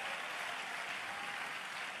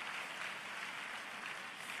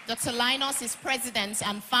 Dr. Linus is president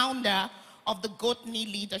and founder of the Gotni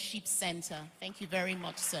Leadership Center. Thank you very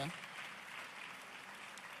much, sir.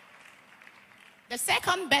 The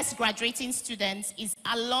second best graduating student is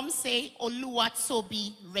Alomse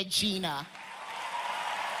Oluwatobi Regina.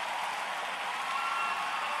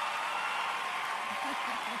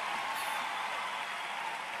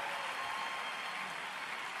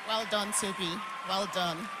 Well done, Toby. Well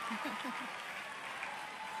done.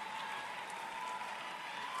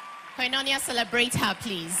 Koinonia, celebrate her,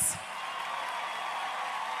 please.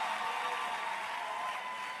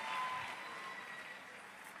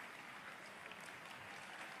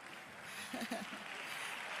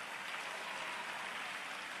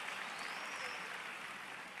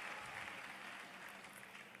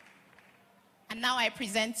 now I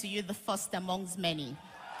present to you the first amongst many.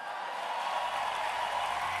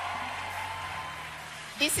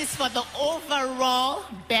 This is for the overall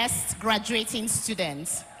best graduating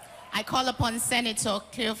students. I call upon Senator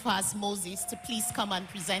Cleophas Moses to please come and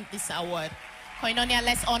present this award. Koinonia,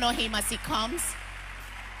 let's honor him as he comes.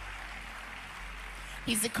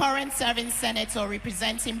 He's the current serving senator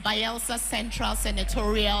representing Bayelsa Central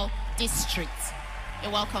Senatorial District.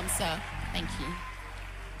 You're welcome, sir. Thank you.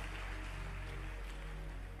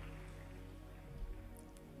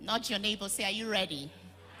 Nudge your neighbor, say, are you ready?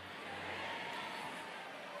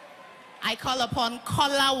 I call upon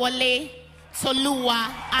Kolawole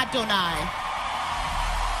Toluwa Adonai.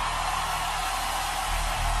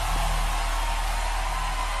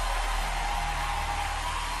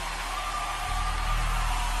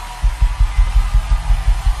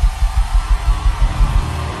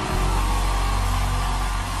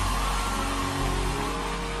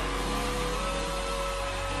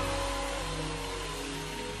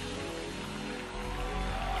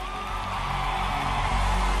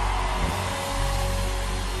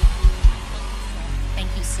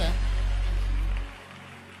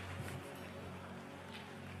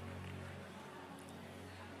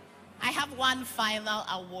 One final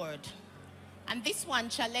award, and this one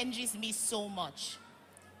challenges me so much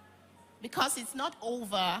because it's not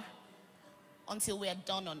over until we are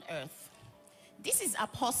done on earth. This is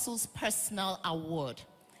Apostle's personal award,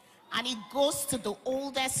 and it goes to the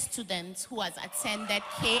oldest student who has attended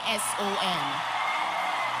KSOM.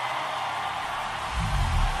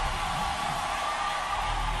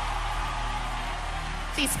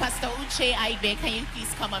 Please, Pastor Uche Aibe, can you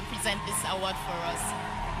please come and present this award for us?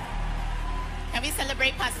 Can we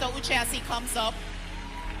celebrate Pastor Uche as he comes up?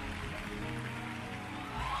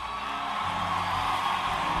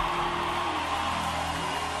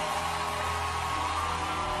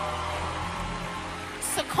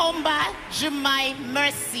 Sukomba Jumai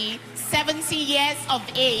Mercy, 70 years of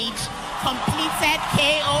age, completed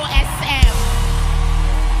KOSM.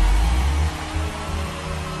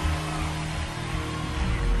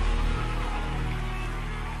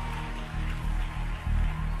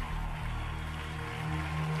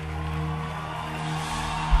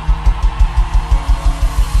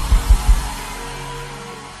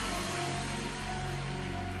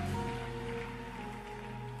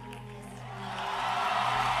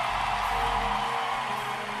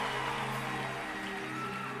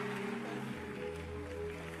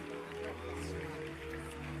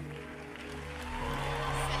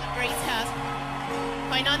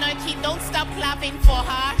 Don't stop clapping for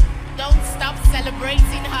her. Don't stop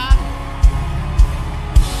celebrating her.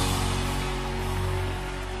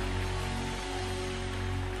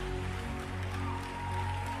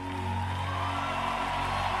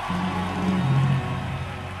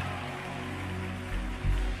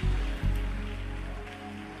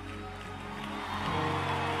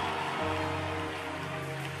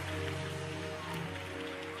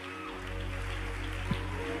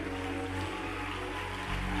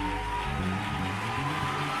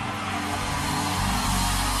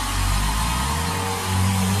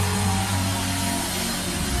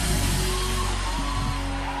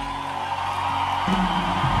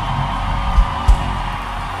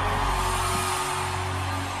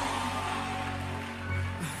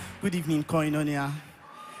 Good evening, Koinonia.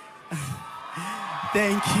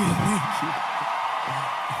 Thank you.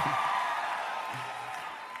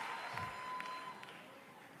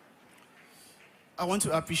 I want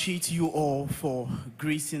to appreciate you all for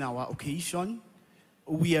gracing our occasion.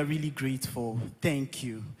 We are really grateful. Thank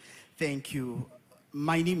you. Thank you.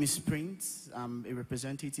 My name is Prince. I'm a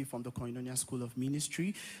representative from the Koinonia School of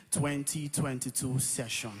Ministry 2022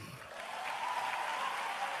 session.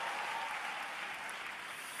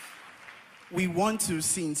 We want to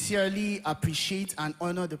sincerely appreciate and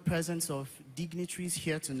honor the presence of dignitaries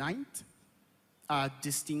here tonight, our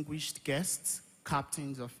distinguished guests,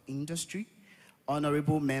 captains of industry,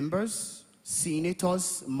 honorable members,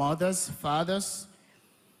 senators, mothers, fathers,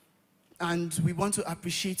 and we want to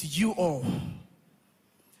appreciate you all.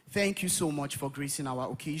 Thank you so much for gracing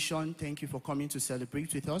our occasion. Thank you for coming to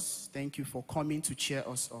celebrate with us. Thank you for coming to cheer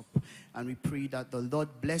us up. And we pray that the Lord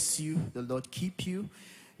bless you, the Lord keep you.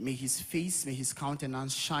 May his face, may his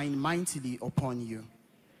countenance shine mightily upon you.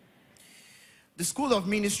 The School of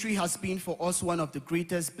Ministry has been for us one of the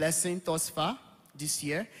greatest blessings thus far this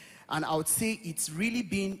year. And I would say it's really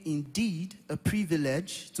been indeed a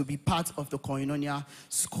privilege to be part of the Koinonia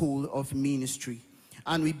School of Ministry.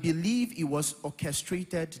 And we believe it was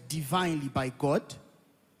orchestrated divinely by God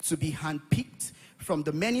to be handpicked from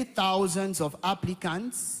the many thousands of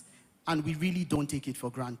applicants, and we really don't take it for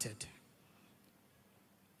granted.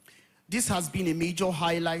 This has been a major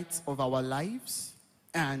highlight of our lives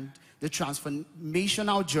and the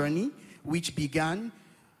transformational journey which began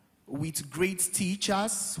with great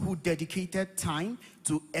teachers who dedicated time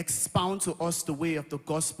to expound to us the way of the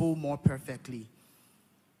gospel more perfectly.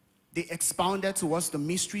 They expounded to us the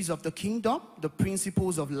mysteries of the kingdom, the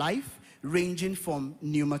principles of life, ranging from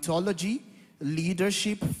pneumatology,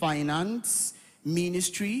 leadership, finance,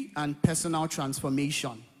 ministry, and personal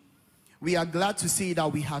transformation. We are glad to say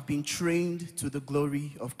that we have been trained to the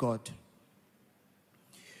glory of God.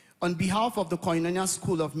 On behalf of the Koinonia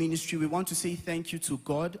School of Ministry, we want to say thank you to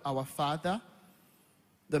God, our Father,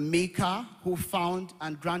 the Maker who found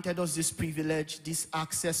and granted us this privilege, this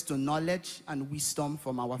access to knowledge and wisdom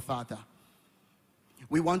from our Father.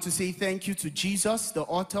 We want to say thank you to Jesus, the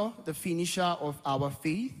author, the finisher of our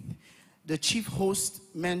faith, the chief host,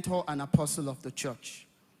 mentor, and apostle of the church.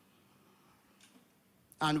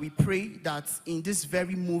 And we pray that in this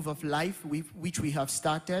very move of life which we have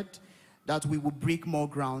started, that we will break more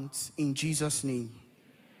ground in Jesus' name.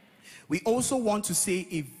 We also want to say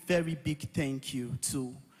a very big thank you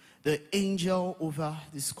to the angel over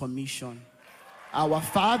this commission. Our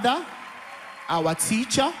father, our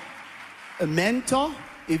teacher, a mentor,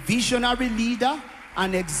 a visionary leader,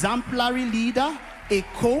 an exemplary leader, a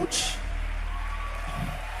coach.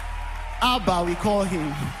 Abba, we call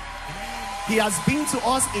him. He has been to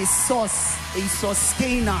us a source, a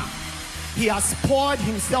sustainer. He has poured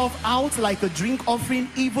himself out like a drink offering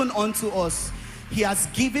even unto us. He has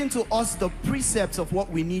given to us the precepts of what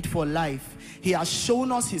we need for life. He has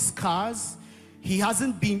shown us his scars. He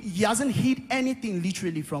hasn't hid anything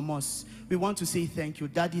literally from us. We want to say thank you.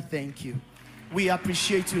 Daddy, thank you. We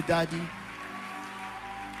appreciate you, Daddy.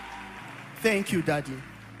 Thank you, Daddy.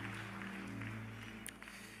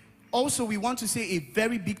 Also, we want to say a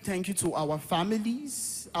very big thank you to our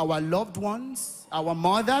families, our loved ones, our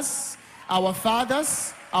mothers, our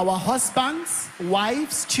fathers, our husbands,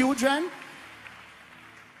 wives, children,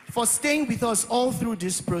 for staying with us all through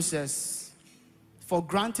this process, for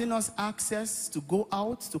granting us access to go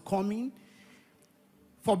out, to come in,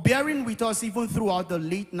 for bearing with us even throughout the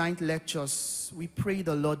late night lectures. We pray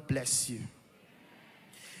the Lord bless you.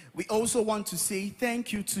 We also want to say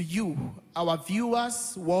thank you to you, our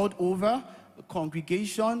viewers world over, the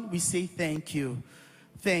congregation. We say thank you.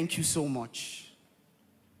 Thank you so much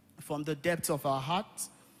from the depths of our heart.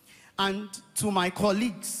 And to my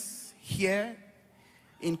colleagues here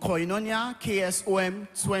in Koinonia, KSOM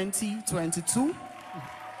 2022,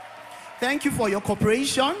 thank you for your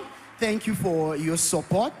cooperation. Thank you for your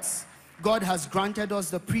support. God has granted us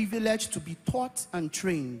the privilege to be taught and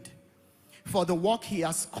trained for the work he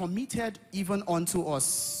has committed even unto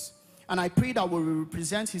us. And I pray that we will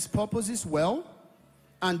represent his purposes well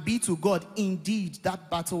and be to God indeed that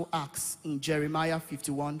battle axe in Jeremiah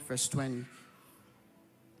 51 verse 20,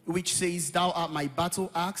 which says, "Thou art my battle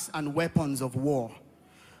axe and weapons of war,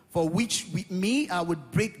 for which with me I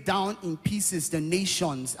would break down in pieces the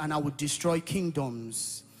nations and I would destroy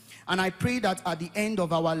kingdoms." And I pray that at the end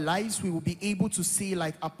of our lives we will be able to say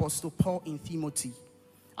like Apostle Paul in Timothy,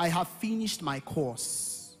 "I have finished my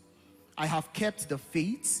course. I have kept the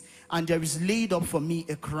faith, and there is laid up for me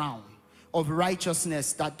a crown of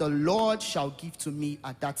righteousness that the Lord shall give to me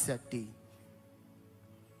at that set day."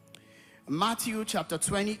 Matthew chapter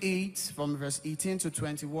 28 from verse 18 to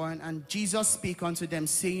 21, "And Jesus spake unto them,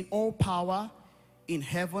 saying, All power in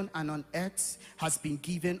heaven and on earth has been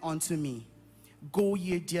given unto me. Go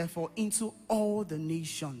ye therefore into all the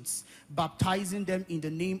nations, baptizing them in the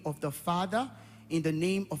name of the Father, in the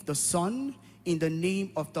name of the Son, in the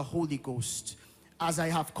name of the Holy Ghost, as I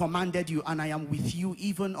have commanded you, and I am with you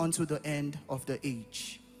even unto the end of the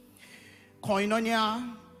age."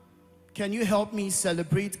 Koinonia, can you help me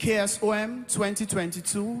celebrate KSOM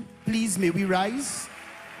 2022? Please, may we rise.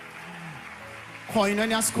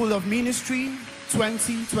 Koinonia School of Ministry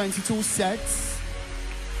 2022 sets.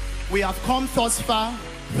 We have come thus far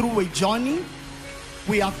through a journey.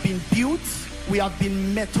 We have been built. We have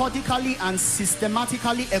been methodically and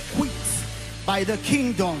systematically equipped by the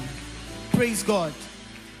kingdom. Praise God.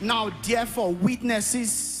 Now, therefore,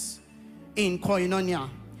 witnesses in Koinonia,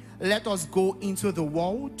 let us go into the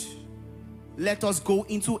world. Let us go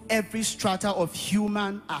into every strata of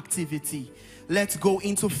human activity. Let's go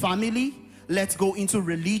into family. Let's go into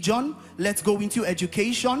religion. Let's go into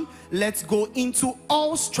education. Let's go into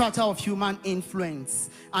all strata of human influence.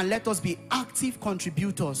 And let us be active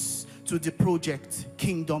contributors to the project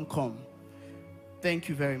Kingdom Come. Thank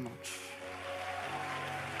you very much.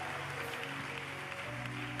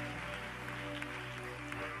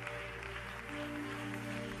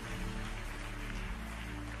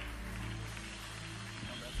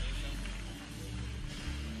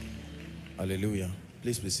 Hallelujah.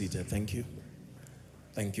 Please be seated. Thank you.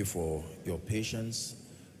 Thank you for your patience.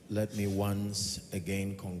 Let me once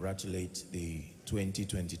again congratulate the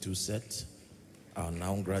 2022 set, our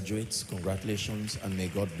now graduates. Congratulations, and may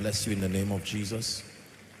God bless you in the name of Jesus.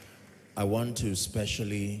 I want to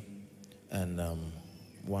especially, and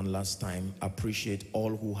one last time, appreciate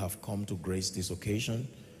all who have come to grace this occasion.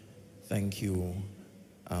 Thank you,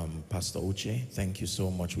 Pastor Uche. Thank you so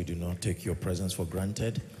much. We do not take your presence for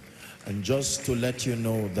granted. And just to let you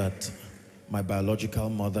know that my biological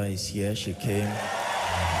mother is here. She came.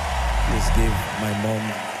 Please give my mom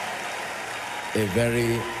a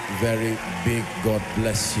very, very big God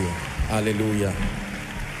bless you. Hallelujah.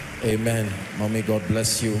 Amen. Mommy, God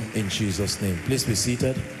bless you in Jesus' name. Please be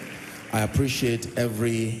seated. I appreciate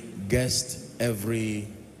every guest, every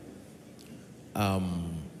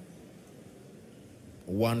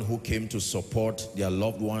one who came to support their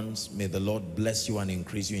loved ones. May the Lord bless you and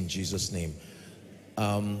increase you in Jesus' name.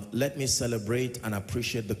 Let me celebrate and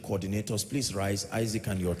appreciate the coordinators. Please rise, Isaac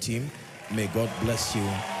and your team. May God bless you.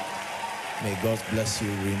 May God bless you.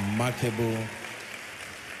 Remarkable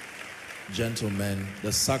gentlemen.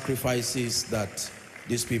 The sacrifices that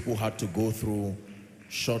these people had to go through,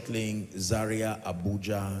 shuttling Zaria,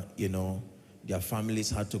 ABUJA, you know, their families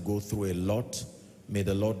had to go through a lot. May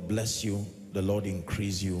the Lord bless you. The Lord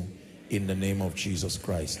increase you in the name of Jesus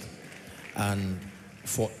Christ. And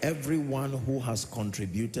for everyone who has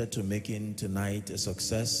contributed to making tonight a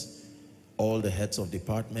success, all the heads of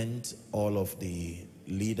department, all of the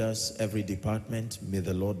leaders, every department, may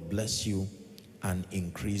the Lord bless you and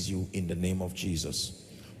increase you in the name of Jesus.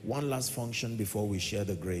 One last function before we share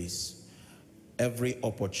the grace. Every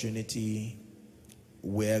opportunity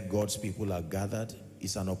where God's people are gathered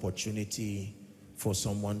is an opportunity for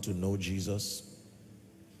someone to know Jesus.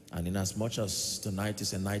 And in as much as tonight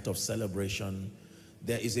is a night of celebration,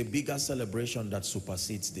 there is a bigger celebration that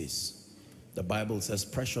supersedes this. The Bible says,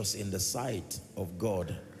 precious in the sight of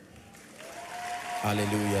God.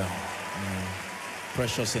 Hallelujah.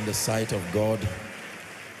 Precious in the sight of God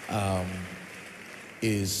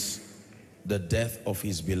is the death of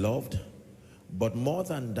his beloved. But more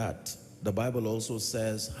than that, the Bible also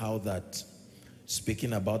says how that,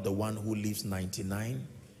 speaking about the one who leaves 99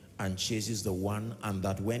 and chases the one, and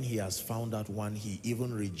that when he has found that one, he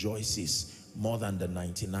even rejoices more than the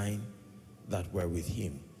 99 that were with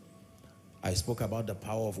him. I spoke about the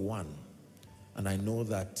power of one, and I know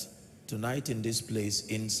that tonight in this place,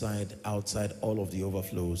 inside, outside, all of the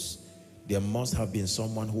overflows, there must have been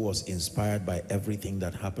someone who was inspired by everything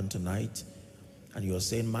that happened tonight. And you're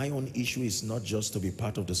saying, my own issue is not just to be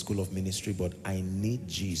part of the school of ministry, but I need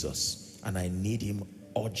Jesus. And I need him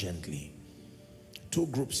urgently. Two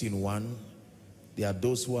groups in one. There are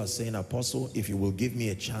those who are saying, Apostle, if you will give me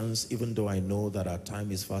a chance, even though I know that our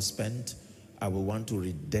time is fast spent, I will want to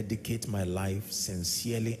rededicate my life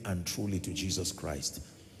sincerely and truly to Jesus Christ.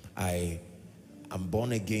 I am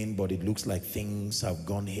born again, but it looks like things have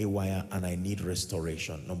gone haywire and I need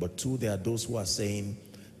restoration. Number two, there are those who are saying,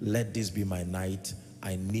 let this be my night.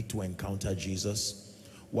 I need to encounter Jesus.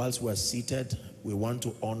 Whilst we're seated, we want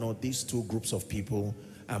to honor these two groups of people.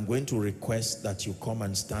 I'm going to request that you come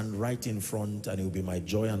and stand right in front, and it will be my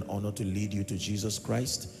joy and honor to lead you to Jesus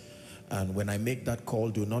Christ. And when I make that call,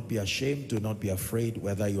 do not be ashamed, do not be afraid,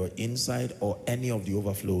 whether you're inside or any of the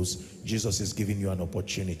overflows. Jesus is giving you an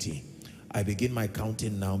opportunity. I begin my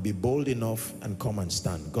counting now. Be bold enough and come and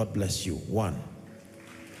stand. God bless you. 1.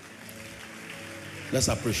 Let's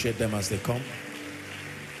appreciate them as they come.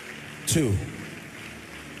 2.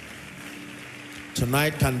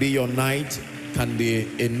 Tonight can be your night, can be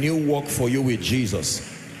a new walk for you with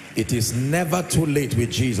Jesus. It is never too late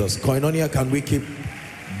with Jesus. Koinonia, can we keep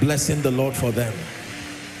blessing the Lord for them?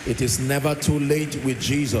 It is never too late with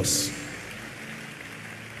Jesus.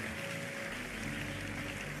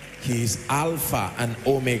 He is Alpha and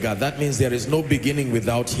Omega. That means there is no beginning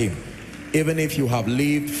without him. Even if you have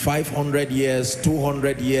lived 500 years,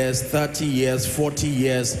 200 years, 30 years, 40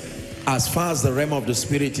 years, as far as the realm of the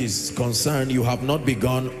spirit is concerned, you have not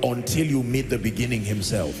begun until you meet the beginning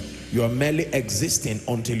himself. You are merely existing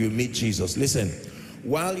until you meet Jesus. Listen,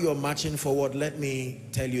 while you're marching forward, let me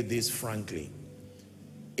tell you this frankly.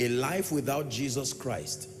 A life without Jesus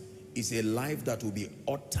Christ is a life that will be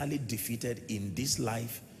utterly defeated in this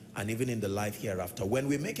life and even in the life hereafter. When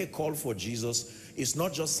we make a call for Jesus, it's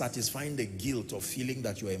not just satisfying the guilt of feeling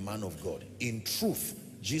that you're a man of God. In truth,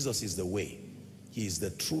 Jesus is the way. He is the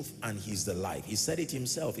truth and he's the life. He said it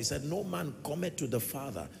himself. He said, no man cometh to the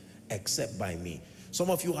Father except by me. Some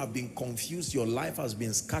of you have been confused. Your life has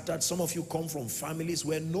been scattered. Some of you come from families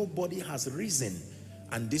where nobody has risen.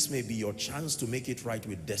 And this may be your chance to make it right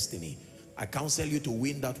with destiny. I counsel you to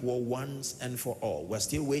win that war once and for all. We're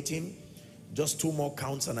still waiting. Just 2 more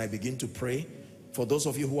counts and I begin to pray. For those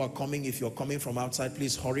of you who are coming, if you're coming from outside,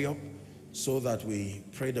 please hurry up so that we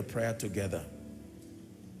pray the prayer together.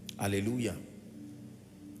 Hallelujah.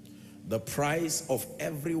 The price of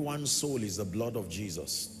everyone's soul is the blood of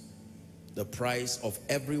Jesus. The price of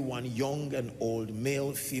everyone, young and old,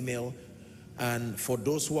 male, female. And for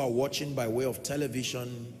those who are watching by way of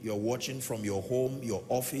television, you're watching from your home, your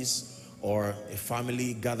office, or a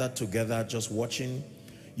family gathered together just watching,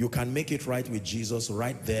 you can make it right with Jesus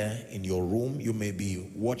right there in your room. You may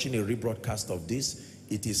be watching a rebroadcast of this.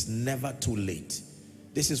 It is never too late.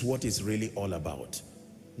 This is what it's really all about.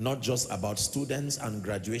 Not just about students and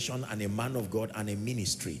graduation and a man of God and a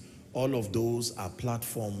ministry. All of those are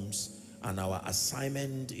platforms, and our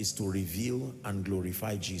assignment is to reveal and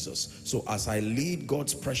glorify Jesus. So as I lead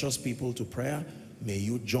God's precious people to prayer, may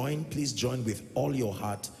you join. Please join with all your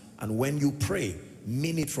heart. And when you pray,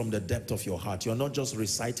 mean it from the depth of your heart. You're not just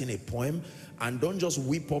reciting a poem, and don't just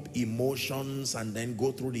whip up emotions and then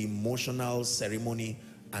go through the emotional ceremony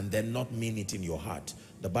and then not mean it in your heart.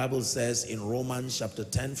 The Bible says in Romans chapter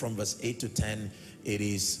 10 from verse 8 to 10, it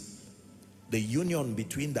is the union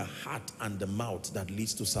between the heart and the mouth that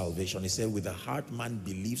leads to salvation. He said, with the heart man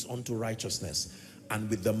believes unto righteousness, and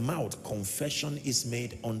with the mouth confession is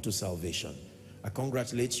made unto salvation. I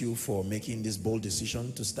congratulate you for making this bold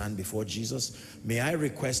decision to stand before Jesus. May I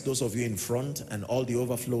request those of you in front and all the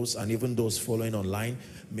overflows and even those following online,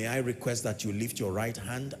 may I request that you lift your right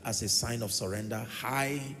hand as a sign of surrender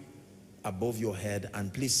high above your head,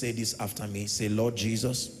 and please say this after me. Say, Lord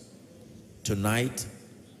Jesus, tonight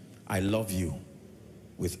I love you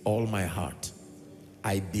with all my heart.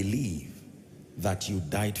 I believe that you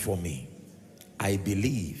died for me. I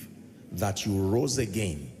believe that you rose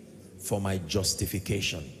again for my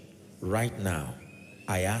justification. Right now,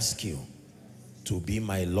 I ask you to be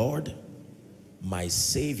my Lord, my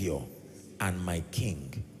Savior, and my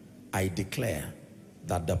King. I declare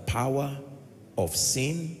that the power of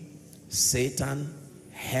sin, Satan,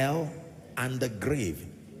 hell, and the grave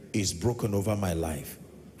is broken over my life.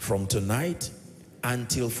 From tonight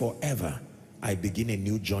until forever, I begin a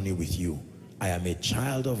new journey with you. I am a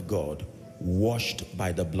child of God, washed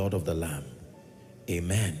by the blood of the Lamb.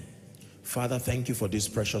 Amen. Father, thank you for these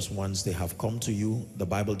precious ones. They have come to you. The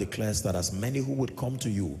Bible declares that as many who would come to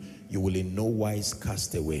you, you will in no wise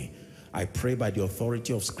cast away. I pray by the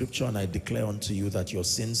authority of Scripture, and I declare unto you that your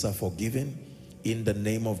sins are forgiven in the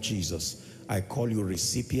name of Jesus. I call you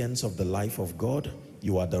recipients of the life of God.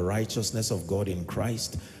 You are the righteousness of God in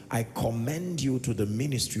Christ. I commend you to the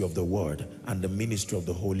ministry of the Word and the ministry of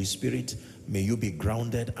the Holy Spirit. May you be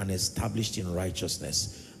grounded and established in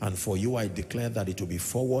righteousness. And for you, I declare that it will be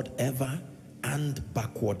forward ever and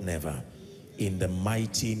backward never. In the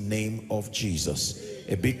mighty name of Jesus.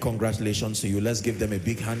 A big congratulations to you. Let's give them a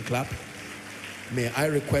big hand clap. May I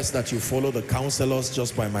request that you follow the counselors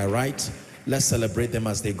just by my right. Let's celebrate them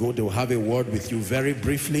as they go. They will have a word with you very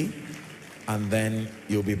briefly, and then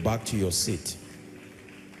you'll be back to your seat.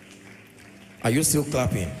 Are you still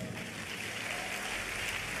clapping?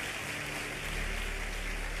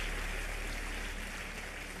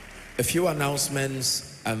 A few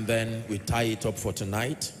announcements, and then we tie it up for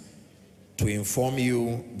tonight. To inform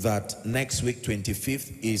you that next week,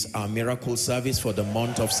 25th, is our miracle service for the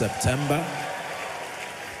month of September.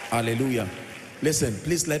 Hallelujah. Listen,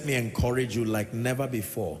 please let me encourage you like never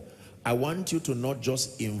before. I want you to not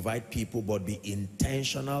just invite people, but be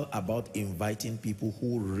intentional about inviting people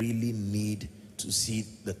who really need to see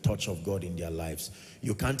the touch of God in their lives.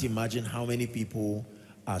 You can't imagine how many people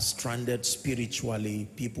are stranded spiritually,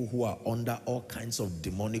 people who are under all kinds of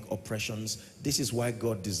demonic oppressions. This is why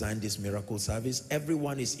God designed this miracle service.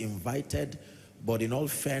 Everyone is invited, but in all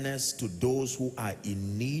fairness to those who are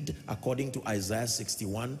in need, according to Isaiah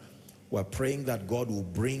 61, we're praying that God will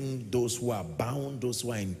bring those who are bound, those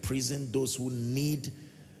who are in prison, those who need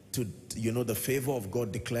to, the favor of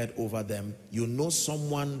God declared over them. You know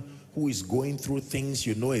someone who is going through things,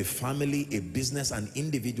 you know a family, a business, an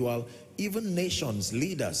individual, even nations,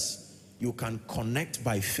 leaders. You can connect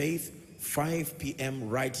by faith, 5 p.m.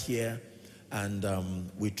 right here,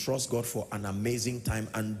 and we trust God for an amazing time.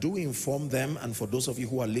 And do inform them, and for those of you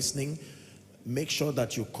who are listening, make sure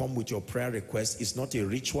that you come with your prayer request. It's not a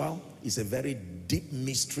ritual. It's a very deep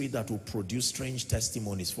mystery that will produce strange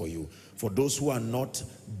testimonies for you. For those who are not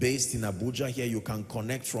based in Abuja here, you can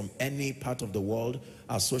connect from any part of the world.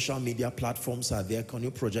 Our social media platforms are there. Can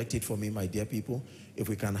you project it for me, my dear people? If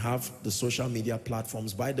we can have the social media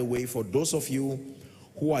platforms. By the way, for those of you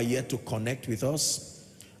who are yet to connect with us,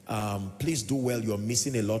 please do well. You're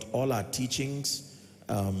missing a lot. All our teachings,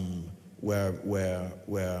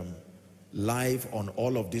 We're live on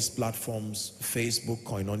all of these platforms: Facebook,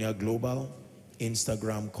 Koinonia Global;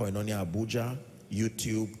 Instagram, Koinonia ABUJA;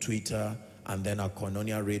 YouTube, Twitter, and then our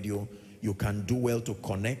Koinonia Radio. You can do well to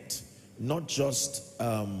connect, not just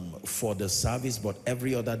for the service, but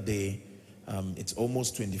every other day. It's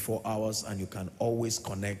almost 24 hours, and you can always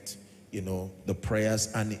connect, you know, the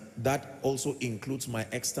prayers. And that also includes my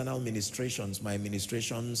external ministrations, my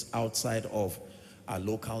ministrations outside of our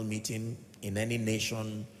local meeting, in any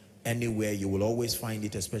nation, anywhere. You will always find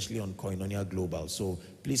it, especially on Koinonia Global. So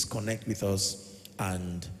please connect with us,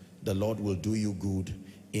 and the Lord will do you good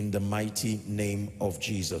in the mighty name of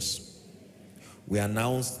Jesus. We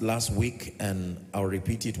announced last week, and I'll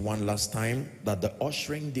repeat it one last time, that the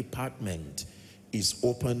ushering department is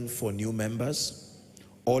open for new members.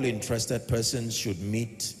 All interested persons should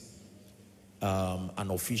meet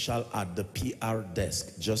an official at the PR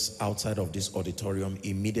desk just outside of this auditorium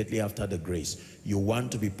immediately after the grace. You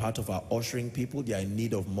want to be part of our ushering people. They are in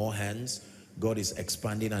need of more hands. God is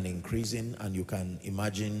expanding and increasing, and you can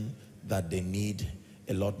imagine that they need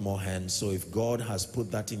a lot more hands. So if God has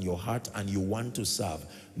put that in your heart and you want to serve,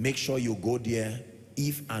 make sure you go there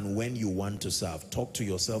if and when you want to serve. Talk to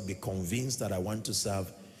yourself, be convinced that I want to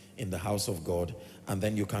serve in the house of God, and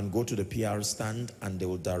then you can go to the PR stand and they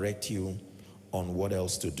will direct you on what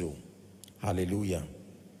else to do. Hallelujah.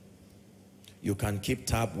 You can keep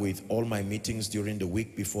tab with all my meetings during the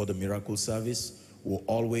week before the miracle service. We'll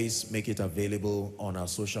always make it available on our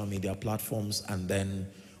social media platforms, and then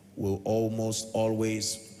we'll almost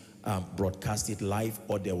always broadcast it live,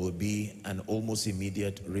 or there will be an almost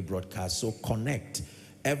immediate rebroadcast. So connect.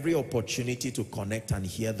 Every opportunity to connect and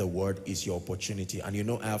hear the word is your opportunity. And you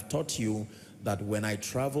know, I have taught you that when I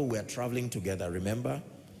travel, we're traveling together. Remember,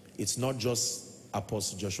 it's not just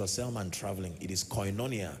Apostle Joshua Selman traveling. It is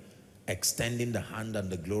Koinonia extending the hand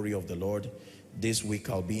and the glory of the Lord. This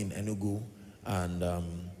week I'll be in Enugu, and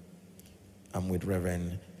I'm with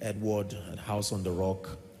Reverend Edward at House on the Rock,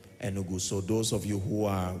 Enugu. So those of you who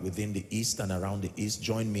are within the east and around the east,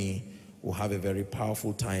 join me. We'll have a very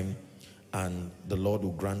powerful time, and the Lord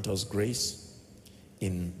will grant us grace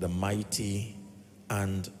in the mighty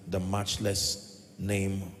and the matchless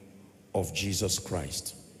name of Jesus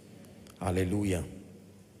Christ. Hallelujah.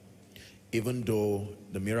 Even though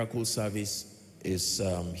the miracle service is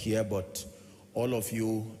here, but all of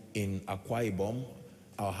you in Akwa Ibom,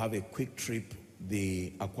 I'll have a quick trip.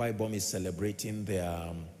 The Akwa Ibom is celebrating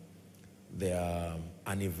their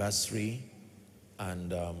anniversary,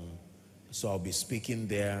 and so I'll be speaking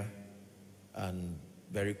there, and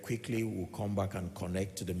very quickly we'll come back and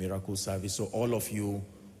connect to the miracle service. So all of you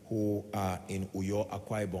who are in Uyo,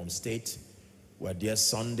 Akwa Ibom State, we're there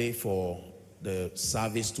Sunday for the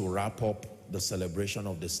service to wrap up the celebration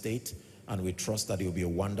of the state, and we trust that it will be a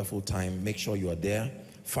wonderful time. Make sure you are there.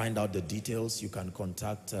 Find out the details. You can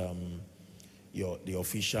contact the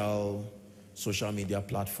official social media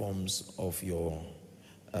platforms of the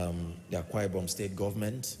Akwa Ibom State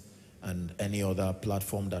government and any other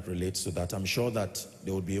platform that relates to that. I'm sure that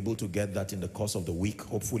they will be able to get that in the course of the week.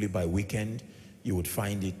 Hopefully by weekend, you would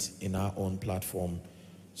find it in our own platform.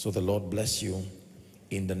 So the Lord bless you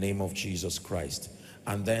in the name of Jesus Christ.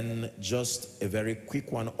 And then just a very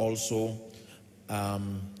quick one also,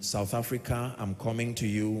 South Africa, I'm coming to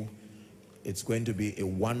you. It's going to be a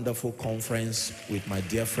wonderful conference with my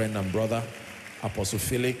dear friend and brother, Apostle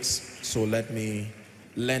Felix. So let me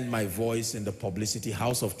lend my voice in the publicity.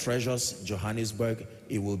 House of Treasures, Johannesburg.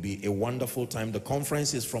 It will be a wonderful time. The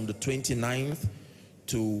conference is from the 29th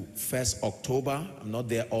to 1st October. I'm not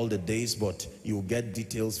there all the days, but you'll get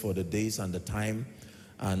details for the days and the time.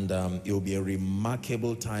 And it will be a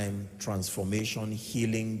remarkable time. Transformation,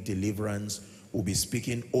 healing, deliverance. We'll be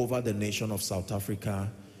speaking over the nation of South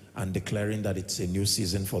Africa and declaring that it's a new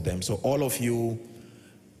season for them. So all of you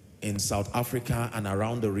in South Africa and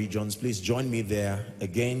around the regions, please join me there.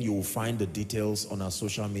 Again, you will find the details on our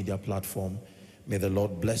social media platform. May the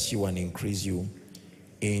Lord bless you and increase you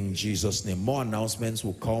in Jesus' name. More announcements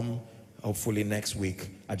will come hopefully next week.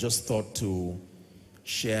 I just thought to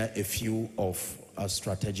share a few of our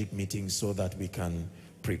strategic meetings so that we can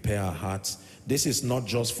prepare our hearts. This is not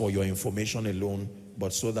just for your information alone,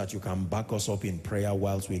 but so that you can back us up in prayer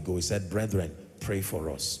whilst we go. He said, brethren, pray for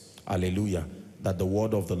us. Hallelujah. That the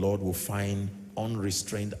word of the Lord will find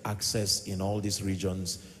unrestrained access in all these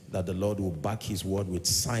regions, that the Lord will back his word with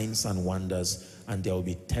signs and wonders, and there will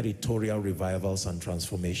be territorial revivals and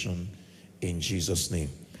transformation in Jesus' name.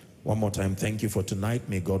 One more time, thank you for tonight.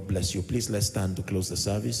 May God bless you. Please let's stand to close the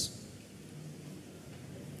service.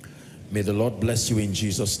 May the Lord bless you in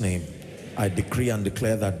Jesus' name. I decree and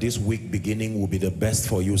declare that this week beginning will be the best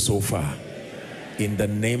for you so far. In the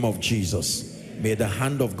name of Jesus, may the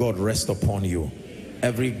hand of God rest upon you.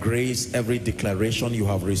 Every grace, every declaration you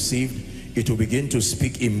have received, it will begin to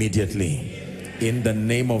speak immediately. In the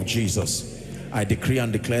name of Jesus, I decree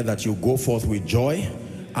and declare that you go forth with joy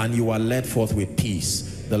and you are led forth with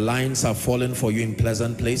peace. The lines are fallen for you in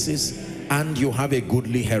pleasant places and you have a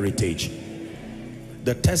goodly heritage.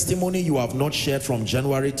 The testimony you have not shared from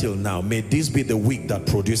January till now, may this be the week that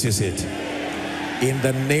produces it. In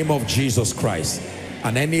the name of Jesus Christ.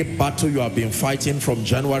 And any battle you have been fighting from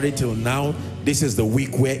January till now, this is the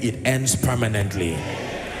week where it ends permanently.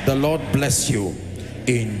 The Lord bless you.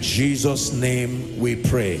 In Jesus' name we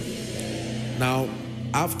pray. Now,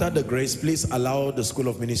 after the grace, please allow the School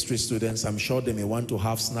of Ministry students, I'm sure they may want to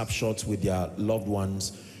have snapshots with their loved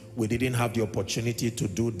ones. We didn't have the opportunity to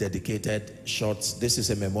do dedicated shots. This is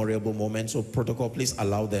a memorable moment, so protocol, please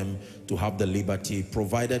allow them to have the liberty,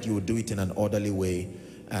 provided you do it in an orderly way.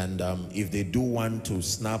 And if they do want to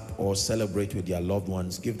snap or celebrate with their loved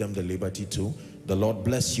ones, give them the liberty too. The Lord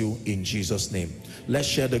bless you in Jesus' name. Let's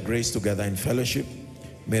share the grace together in fellowship.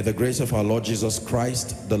 May the grace of our Lord Jesus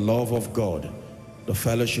Christ, the love of God, the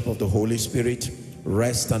fellowship of the Holy Spirit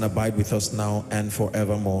rest and abide with us now and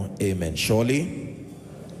forevermore. Amen. Surely,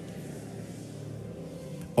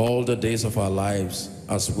 all the days of our lives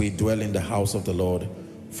as we dwell in the house of the Lord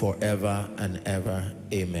forever and ever.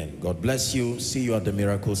 Amen. God bless you. See you at the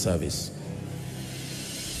miracle service.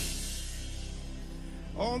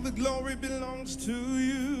 All the glory belongs to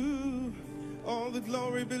you. All the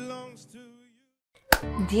glory belongs to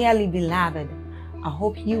you. Dearly beloved, I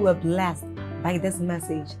hope you were blessed by this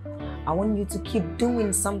message. I want you to keep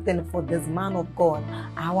doing something for this man of God,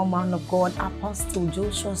 our man of God, Apostle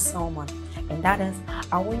Joshua Selman. And that is,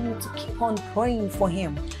 I want you to keep on praying for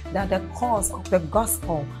him, that the cause of the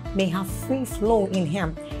gospel may have free flow in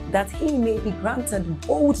him, that he may be granted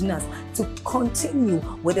boldness to continue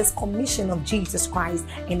with this commission of Jesus Christ,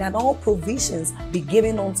 and that all provisions be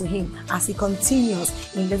given unto him as he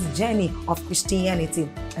continues in this journey of Christianity.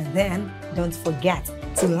 And then don't forget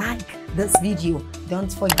to like this video.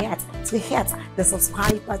 Don't forget to hit the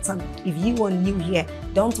subscribe button if you are new here.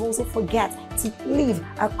 Don't also forget to leave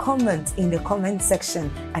a comment in the comment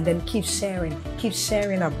section, and then keep sharing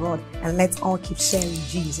abroad, and let's all keep sharing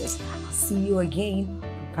Jesus. I'll see you again.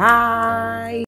 Bye.